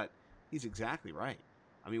article, but he's exactly right.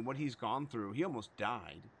 I mean, what he's gone through, he almost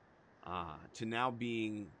died, to now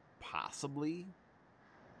being possibly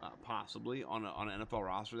on an NFL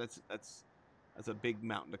roster. That's a big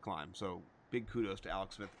mountain to climb. So big kudos to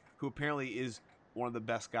Alex Smith, who apparently is one of the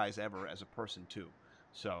best guys ever as a person too.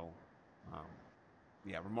 So,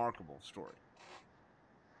 yeah, remarkable story.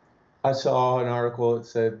 I saw an article that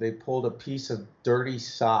said they pulled a piece of dirty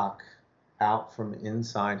sock out from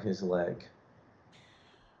inside his leg.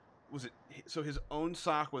 Was it so? His own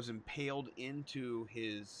sock was impaled into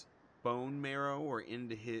his bone marrow or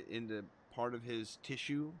into part of his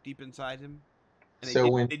tissue deep inside him, and So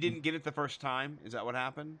when they didn't get it the first time. Is that what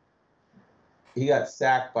happened? he got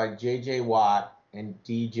sacked by J.J. Watt and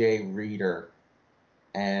D.J. Reader,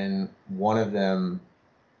 and one of them,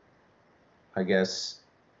 I guess,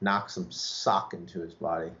 knocked some sock into his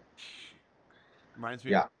body. Reminds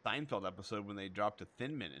me of the Seinfeld episode when they dropped a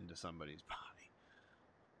Thin Mint into somebody's body.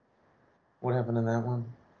 What happened in that one?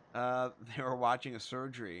 They were watching a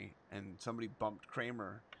surgery and somebody bumped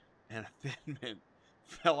Kramer, and a Thin Mint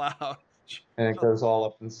fell out. And it goes all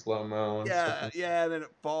up in slow-mo and stuff. Yeah. Then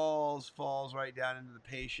it falls right down into the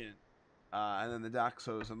patient, and then the doc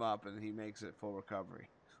sews him up, and he makes it full recovery.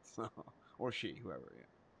 So, or she, whoever.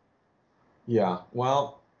 Yeah.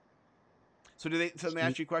 Well. So let me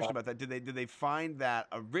ask you a question about that. Did they find that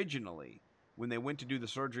originally when they went to do the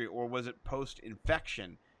surgery, or was it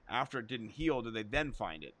post-infection after it didn't heal? Did they then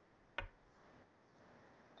find it?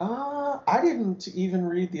 I didn't even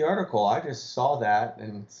read the article. I just saw that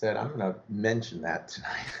and said, I'm going to mention that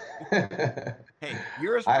tonight. Hey,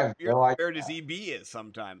 you're as prepared as EB is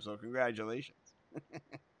sometimes, so congratulations.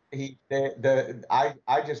 I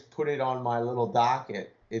just put it on my little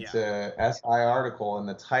docket. It's a SI article, and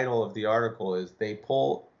the title of the article is they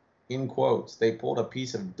pulled a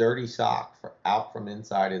piece of dirty sock out from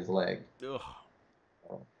inside his leg. Ugh.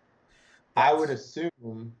 I would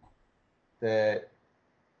assume that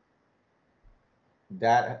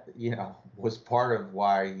was part of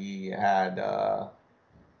why he had that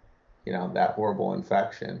horrible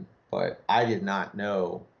infection, but I did not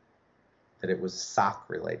know that it was sock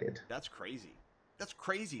related. That's crazy. That's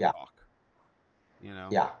crazy talk.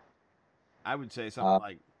 Yeah. I would say something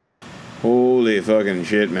like, holy fucking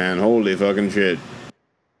shit, man. Holy fucking shit.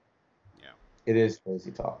 Yeah. It is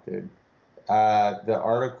crazy talk, dude. The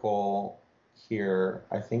article here,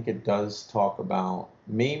 I think it does talk about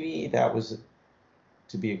maybe that was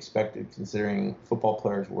to be expected considering football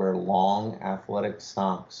players wear long athletic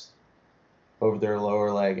socks over their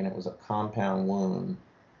lower leg, and it was a compound wound.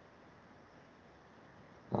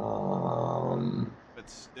 But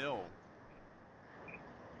still.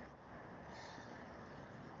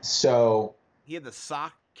 So he had the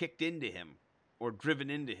sock kicked into him or driven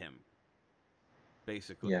into him,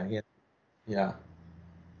 basically. Yeah.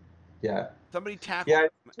 Somebody tackled. Yeah,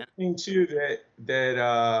 it's interesting too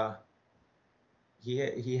that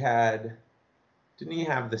he had. Didn't he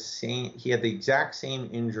have the same? He had the exact same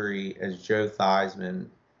injury as Joe Theismann.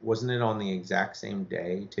 Wasn't it on the exact same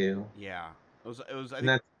day too? Yeah, it was. I think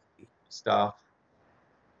that stuff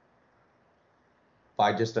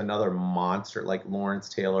by just another monster like Lawrence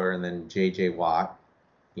Taylor and then J.J. Watt.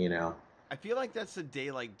 I feel like that's the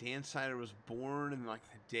day like Dan Snyder was born, and like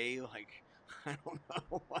the day like I don't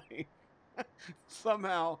know, like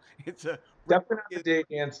somehow it's a definitely not the day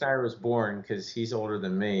Dan Snyder was born because he's older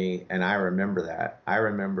than me, and I remember that. I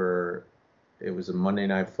remember it was a Monday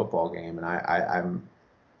Night Football game, and I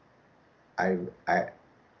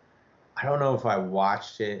don't know if I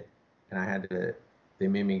watched it, and they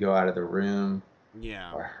made me go out of the room.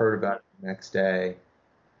 Yeah. Or I heard about it the next day.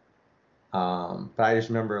 But I just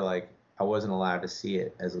remember like I wasn't allowed to see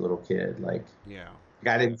it as a little kid. Like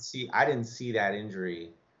I didn't see that injury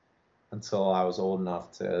until I was old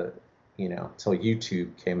enough to, till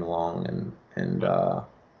YouTube came along and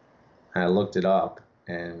I looked it up,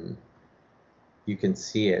 and you can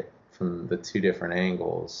see it from the two different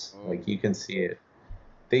angles. Like you can see it.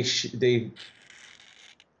 They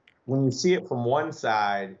when you see it from one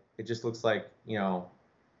side, it just looks like,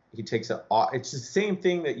 he takes it's the same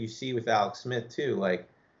thing that you see with Alex Smith too. Like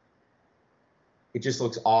it just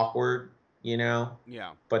looks awkward,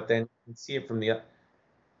 Yeah. But then you see it from the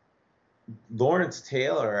Lawrence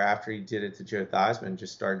Taylor, after he did it to Joe Theismann,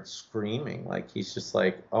 just started screaming. Like he's just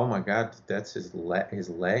like, oh my God, that's his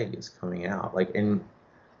leg is coming out. Like in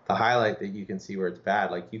the highlight that you can see where it's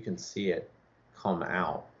bad, like you can see it come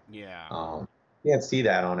out. Yeah. You can't see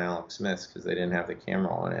that on Alex Smith's because they didn't have the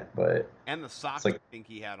camera on it, but and the socks I think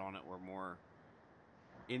he had on it were more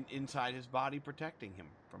inside his body, protecting him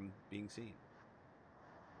from being seen.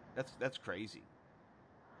 That's crazy.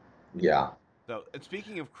 Yeah. So, and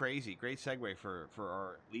speaking of crazy, great segue for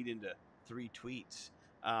our lead into 3 tweets.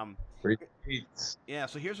 3 tweets. Yeah.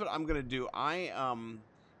 So here's what I'm gonna do. And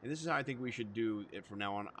this is how I think we should do it from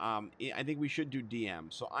now on. I think we should do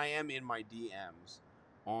DMs. So I am in my DMs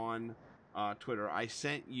on Twitter, I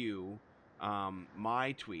sent you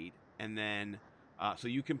my tweet, and then so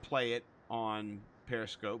you can play it on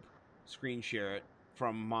Periscope, screen share it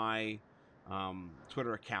from my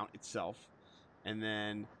Twitter account itself, and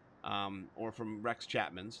then or from Rex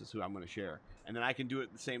Chapman's is who I'm going to share, and then I can do it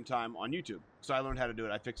at the same time on YouTube. So I learned how to do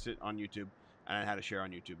it. I fixed it on YouTube, and I know how to share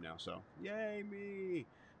on YouTube now. So yay me!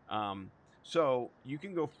 So you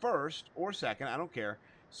can go first or second. I don't care.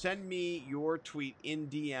 Send me your tweet in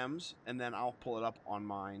DMs, and then I'll pull it up on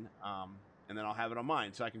mine, and then I'll have it on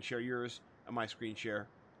mine, so I can share yours and my screen share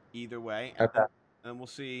either way, and Okay. then we'll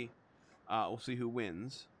see who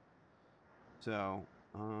wins. So,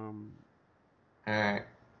 All right.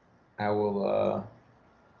 I will.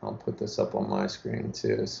 I'll put this up on my screen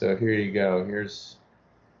too. So here you go. Here's.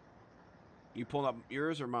 you pulling up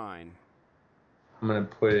yours or mine? I'm gonna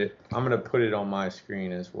put it on my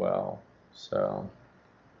screen as well. So.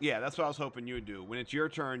 Yeah, that's what I was hoping you would do. When it's your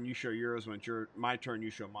turn, you show yours. When it's my turn, you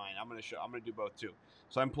show mine. I'm gonna do both too.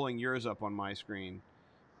 So I'm pulling yours up on my screen.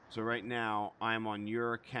 So right now I'm on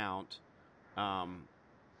your account.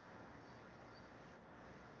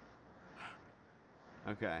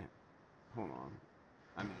 Okay, hold on.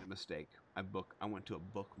 I made a mistake. I went to a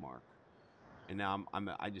bookmark, and now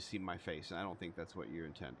I just see my face, and I don't think that's what you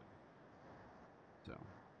intended. So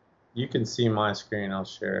You can see my screen. I'll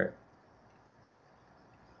share it.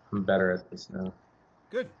 I'm better at this now.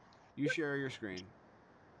 good. You share your screen.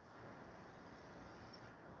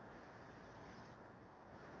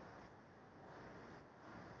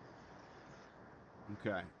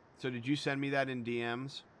 Okay. So did you send me that in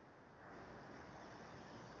DMs?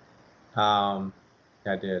 I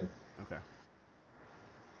did. Okay.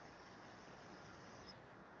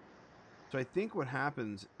 So I think what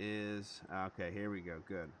happens is okay. Here we go.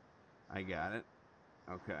 Good. I got it.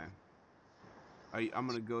 Okay. I'm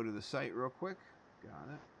gonna go to the site real quick.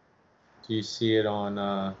 Got it. Do you see it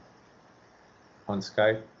on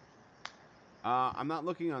Skype? I'm not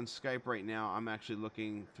looking on Skype right now. I'm actually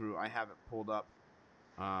looking through. I have it pulled up.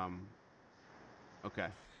 Okay.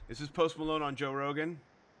 This is Post Malone on Joe Rogan.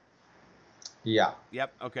 Yeah.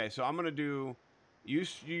 Yep. Okay. So I'm gonna do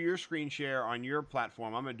your screen share on your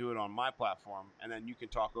platform. I'm gonna do it on my platform, and then you can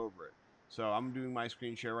talk over it. So I'm doing my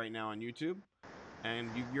screen share right now on YouTube, and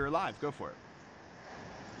you're live. Go for it.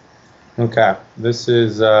 Okay. This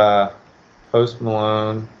is Post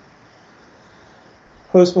Malone.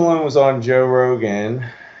 Post Malone was on Joe Rogan,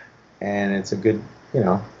 and it's a good,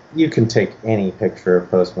 you can take any picture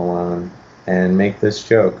of Post Malone and make this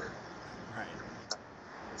joke. Right.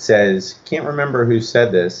 It says, can't remember who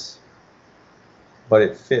said this, but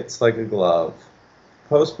it fits like a glove.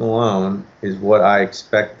 Post Malone is what I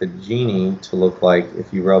expect the genie to look like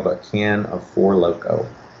if you rub a can of Four Loko.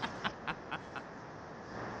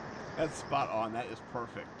 That's spot on. That is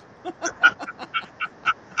perfect.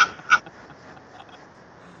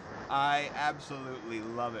 I absolutely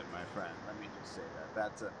love it, my friend. Let me just say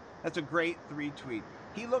that. That's a great 3 tweet.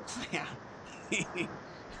 He looks a can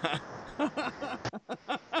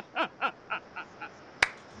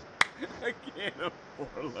of Four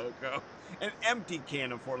Loko. An empty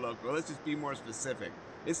can of Four Loko. Let's just be more specific.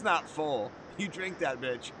 It's not full. You drink that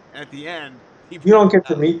bitch, and at the end, You don't get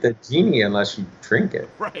to meet the genie unless you drink it.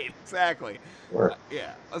 Right, exactly. Sure.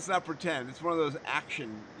 Yeah, let's not pretend. It's one of those action,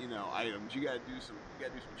 items. You gotta do some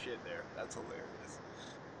shit there. That's hilarious.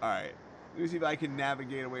 All right, let me see if I can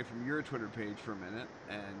navigate away from your Twitter page for a minute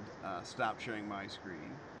and stop sharing my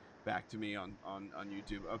screen. Back to me on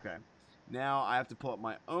YouTube. Okay, now I have to pull up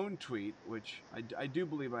my own tweet, which I do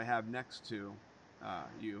believe I have next to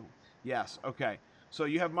you. Yes. Okay. So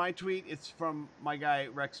you have my tweet. It's from my guy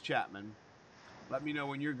Rex Chapman. Let me know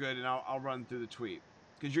when you're good, and I'll run through the tweet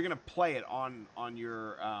because you're gonna play it on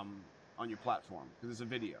your platform because it's a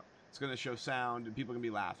video. It's gonna show sound, and people are gonna be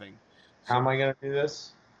laughing. So, How am I going to do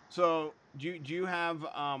this? So do you have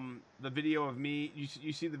the video of me?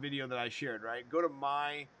 You see the video that I shared, right? Go to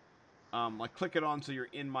my click it on so you're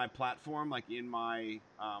in my platform, like in my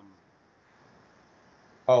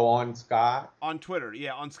on Scott? On Twitter,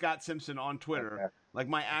 yeah, on Scott Simpson on Twitter, Okay. like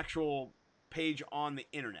my actual page on the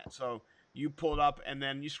internet. So you pull it up and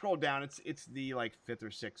then you scroll down. It's the like 5th or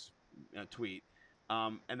 6th tweet,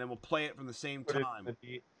 and then we'll play it from the same time.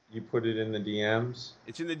 You put it in the DMs?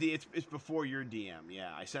 It's in the it's before your DM.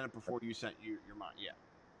 Yeah, I sent it before you sent your mine. Yeah.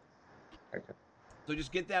 Okay. So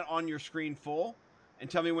just get that on your screen full, and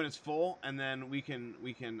tell me when it's full, and then we can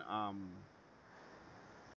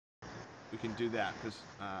do that because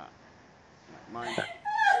mine.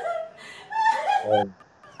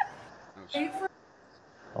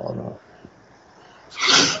 Oh, no.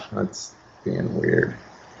 That's being weird.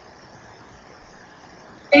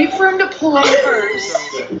 April for him to pull up first.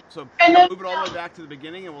 So And then move it all the way back to the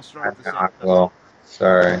beginning, and we'll start at the same I time. will.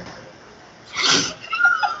 Sorry.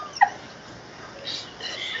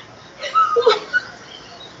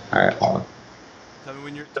 All right, hold on. Tell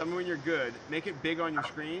me when you're good. Make it big on your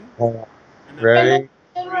screen. Hold And on. then Ready?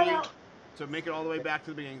 and run three. out. So make it all the way back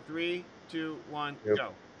to the beginning. 3, 2, 1, Yep. go.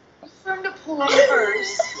 For him to pull up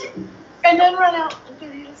first. And then run out.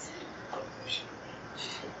 There he is.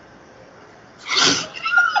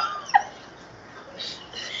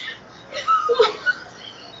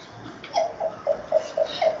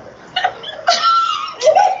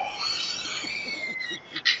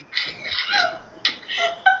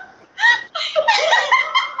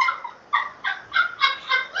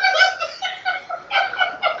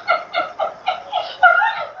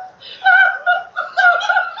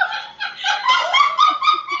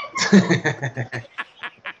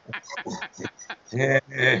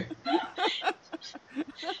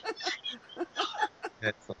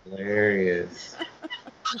 That's hilarious.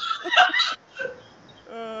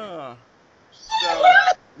 So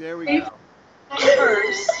there we go.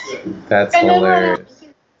 First. That's And then run out. hilarious.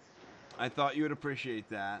 I thought you would appreciate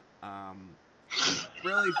that.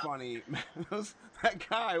 Really funny. That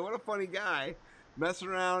guy, what a funny guy, messing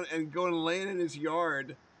around and going laying in his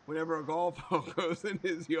yard whenever a golf ball goes in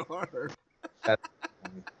his yard. That's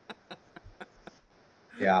funny.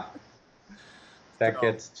 Yeah. That So,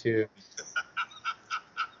 gets two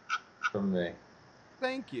from me.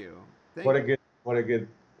 thank you. What a good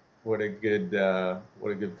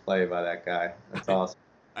play by that guy. That's awesome.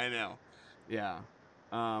 I know. Yeah.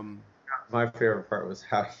 My favorite part was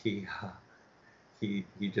how he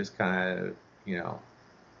just kind of, you know,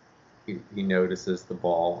 he notices the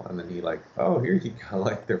ball and then he like, oh, here you go,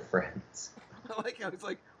 like they're friends. I like how he's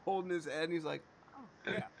like holding his head and he's like, oh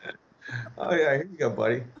yeah. Oh yeah, here you go,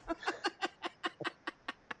 buddy.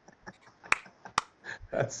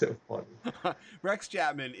 That's so funny. Rex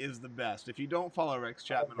Chapman is the best. If you don't follow Rex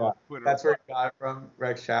Chapman Oh, on Twitter, that's where he got it from,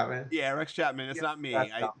 Rex Chapman. Yeah, Rex Chapman. It's not me.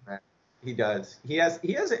 He does. He has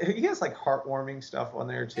like heartwarming stuff on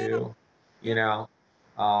there too. You know,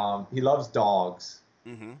 he loves dogs.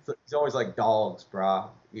 Mm-hmm. So he's always like dogs, brah.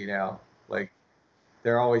 You know, like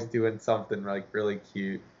they're always doing something like really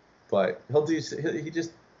cute. But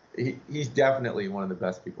he's definitely one of the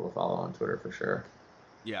best people to follow on Twitter for sure.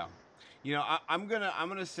 Yeah. You know, I'm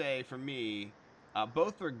gonna say for me,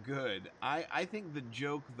 both are good. I think the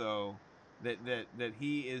joke though that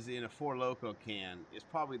he is in a Four Loko can is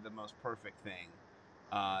probably the most perfect thing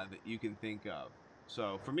that you can think of.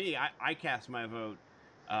 So for me, I cast my vote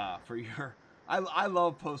for your. I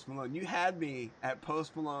love Post Malone. You had me at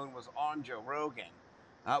Post Malone was on Joe Rogan.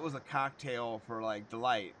 That was a cocktail for like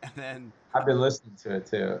delight, and then I've been listening to it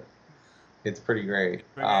too. It's pretty great.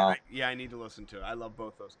 Yeah, I need to listen to it. I love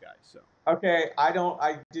both those guys. So okay, I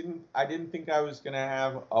didn't think I was gonna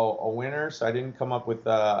have a winner, so I didn't come up with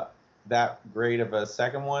that great of a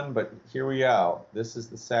second one. But here we go. This is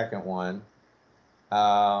the second one.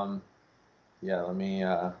 Yeah, let me.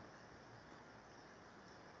 I'll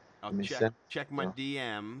check my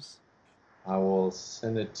DMs. I will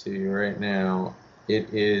send it to you right now.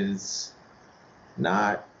 It is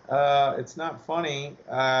not. It's not funny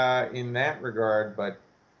in that regard, but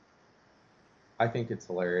I think it's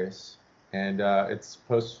hilarious, and it's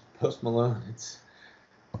Post Malone.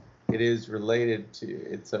 It is related to.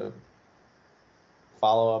 It's a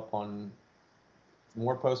follow up on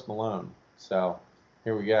more Post Malone. So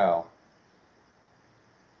here we go.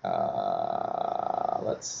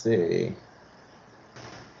 Let's see.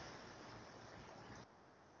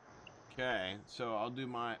 Okay, so I'll do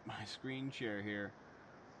my screen share here.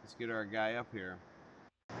 Let's get our guy up here.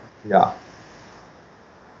 Yeah.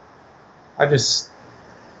 Post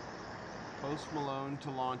Malone to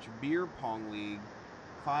launch beer pong league,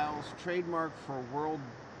 files trademark for World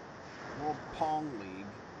Pong League.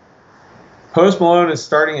 Post Malone is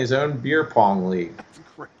starting his own beer pong league. That's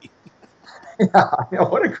great. Yeah,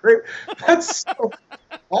 what a great. That's so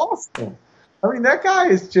awesome. I mean, that guy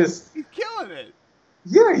is just—he's killing it.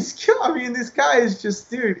 Yeah, he's killing. I mean, this guy is just,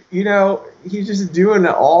 dude. You know, he's just doing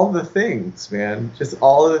all the things, man. Just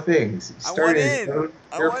all of the things. He's starting his own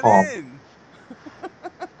beer pong.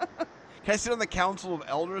 Can I sit on the Council of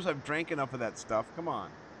Elders? I've drank enough of that stuff. Come on.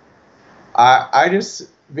 I just,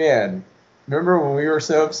 man. Remember when we were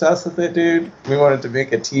so obsessed with it, dude? We wanted to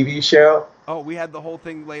make a TV show. Oh, we had the whole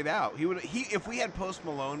thing laid out. If we had Post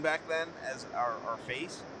Malone back then as our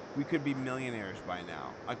face, we could be millionaires by now.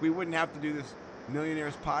 Like, we wouldn't have to do this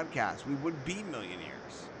Millionaires podcast. We would be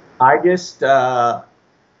millionaires. I just, I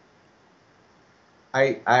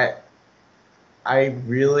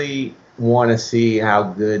really want to see how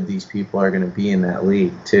good these people are going to be in that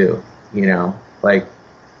league too. You know, like,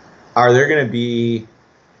 are there going to be,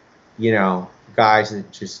 guys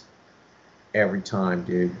that just every time,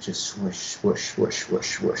 dude, just swoosh, swoosh, swoosh,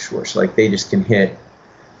 swoosh, swoosh, swoosh, like they just can hit,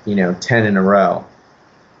 10 in a row.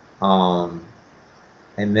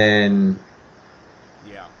 And then,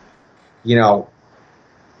 Yeah.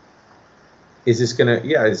 is this gonna?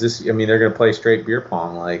 Yeah, is this? I mean, they're gonna play straight beer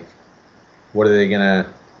pong. Like, what are they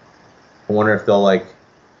gonna? I wonder if they'll like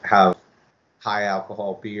have high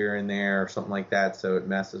alcohol beer in there or something like that, so it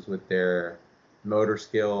messes with their motor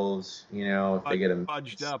skills. If they get a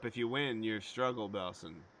Fudged up. If you win, you struggle,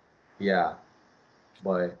 Belson. yeah,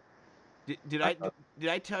 but Did I did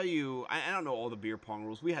I tell you? I don't know all the beer pong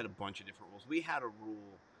rules. We had a bunch of different rules. We had a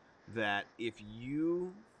rule that if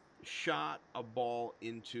you shot a ball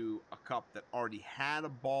into a cup that already had a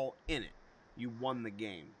ball in it, you won the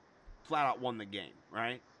game. Flat out won the game,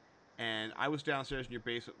 right? And I was downstairs in your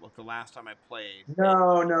basement the last time I played.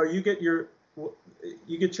 no, you get your.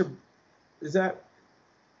 Is that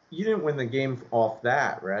you didn't win the game off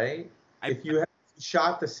that, right? I If you had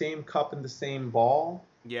shot the same cup and the same ball.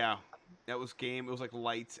 Yeah, that was game. It was like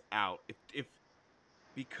lights out. If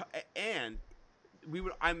because and we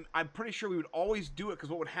would I'm pretty sure we would always do it because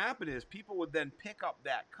what would happen is people would then pick up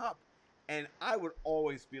that cup and I would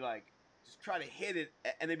always be like just try to hit it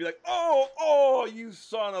and they'd be like oh you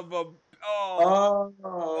son of a Oh,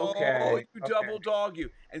 oh okay, you okay. double dog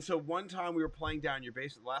you. And so one time we were playing down your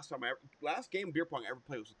basement. Last game of beer pong I ever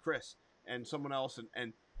played was with Chris and someone else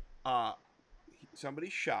and uh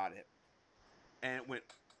somebody shot it and it went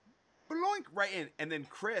bloink right in. And then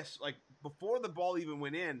Chris, like before the ball even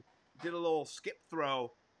went in, did a little skip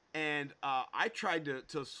throw, and I tried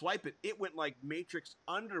to swipe it. It went like Matrix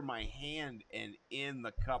under my hand and in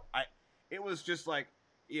the cup. It was just like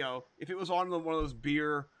if it was on one of those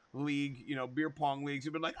beer league, beer pong leagues,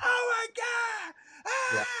 it'd been like, oh my god,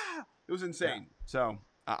 Yeah, ah! It was insane. So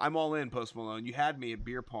I'm all in, Post Malone. You had me at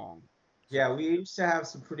beer pong. So yeah. We used to have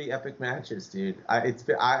some pretty epic matches, dude. I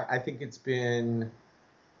think it's been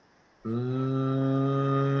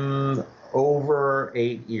over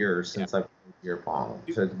 8 years yeah. since I've played beer pong,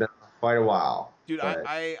 so it's been quite a while. Dude, But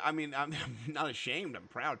I mean, I'm not ashamed. I'm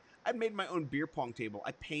proud. I made my own beer pong table.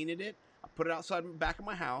 I painted it. I put it outside the back of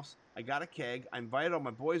my house. I got a keg. I invited all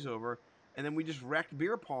my boys over, and then we just wrecked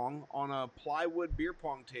beer pong on a plywood beer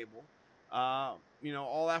pong table,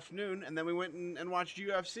 all afternoon. And then we went and watched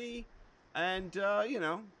UFC, and did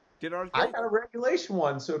our I thing. got a regulation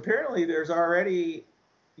one, so apparently there's already,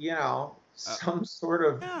 Uh, some sort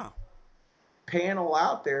of yeah, panel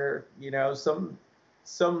out there, some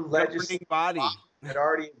governing legislative body. body that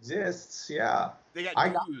already exists. Yeah, They got I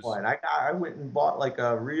got dues. one. I went and bought like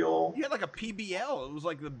a real. You had like a PBL. It was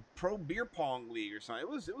like the Pro Beer Pong League or something. It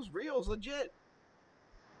was real. It was legit.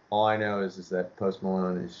 All I know is that Post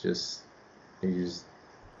Malone is he just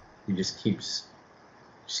he just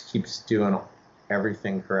keeps doing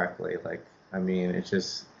everything correctly. Like, I mean,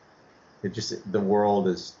 the world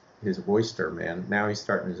is his oyster, man. Now he's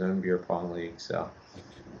starting his own beer pong league. So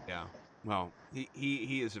Yeah. Well,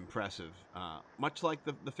 he is impressive. Much like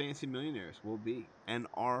the Fantasy Millionaires will be and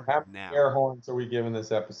are how many now. air horns are we giving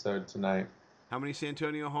this episode tonight? How many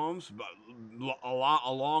Santonio Holmes? A lot,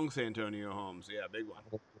 a long Santonio Holmes. Yeah, big one.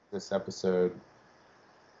 This episode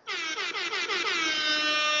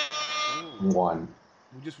Oh, one.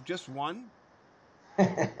 just one.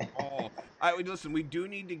 Oh, listen. We do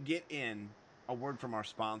need to get in a word from our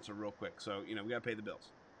sponsor real quick. So we gotta pay the bills.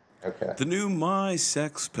 Okay. The new My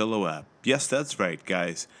Sex Pillow app. Yes, that's right,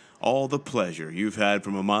 guys. All the pleasure you've had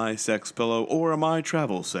from a My Sex Pillow or a My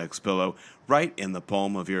Travel Sex Pillow right in the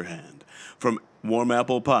palm of your hand. From warm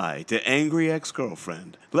apple pie to angry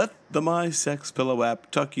ex-girlfriend, let the My Sex Pillow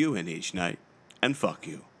app tuck you in each night and fuck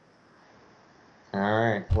you. All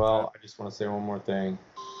right. Well, I just want to say one more thing.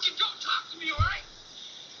 You don't talk to me, all right?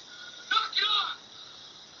 Knock it off!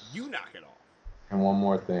 You knock it off. And one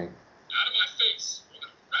more thing. Out of my face. We're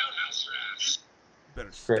gonna roundhouse your ass. Better.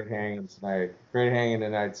 Great hanging tonight. Great hanging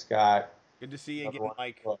tonight, Scott. Good to see you Another again, one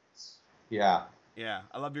Mike. of those. Yeah. Yeah,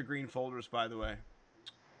 I love your green folders, by the way.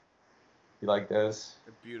 You like those?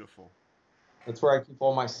 They're beautiful. That's where I keep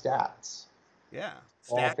all my stats. Yeah,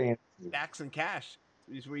 All fancy. stacks and cash.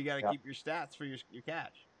 This is where you got to keep your stats for your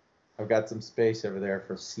cash. I've got some space over there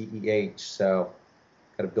for CEH, so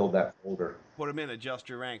got to build that folder. Put them in, adjust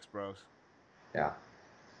your ranks, bros. Yeah.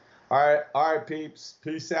 All right, peeps.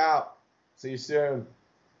 Peace out. See you soon.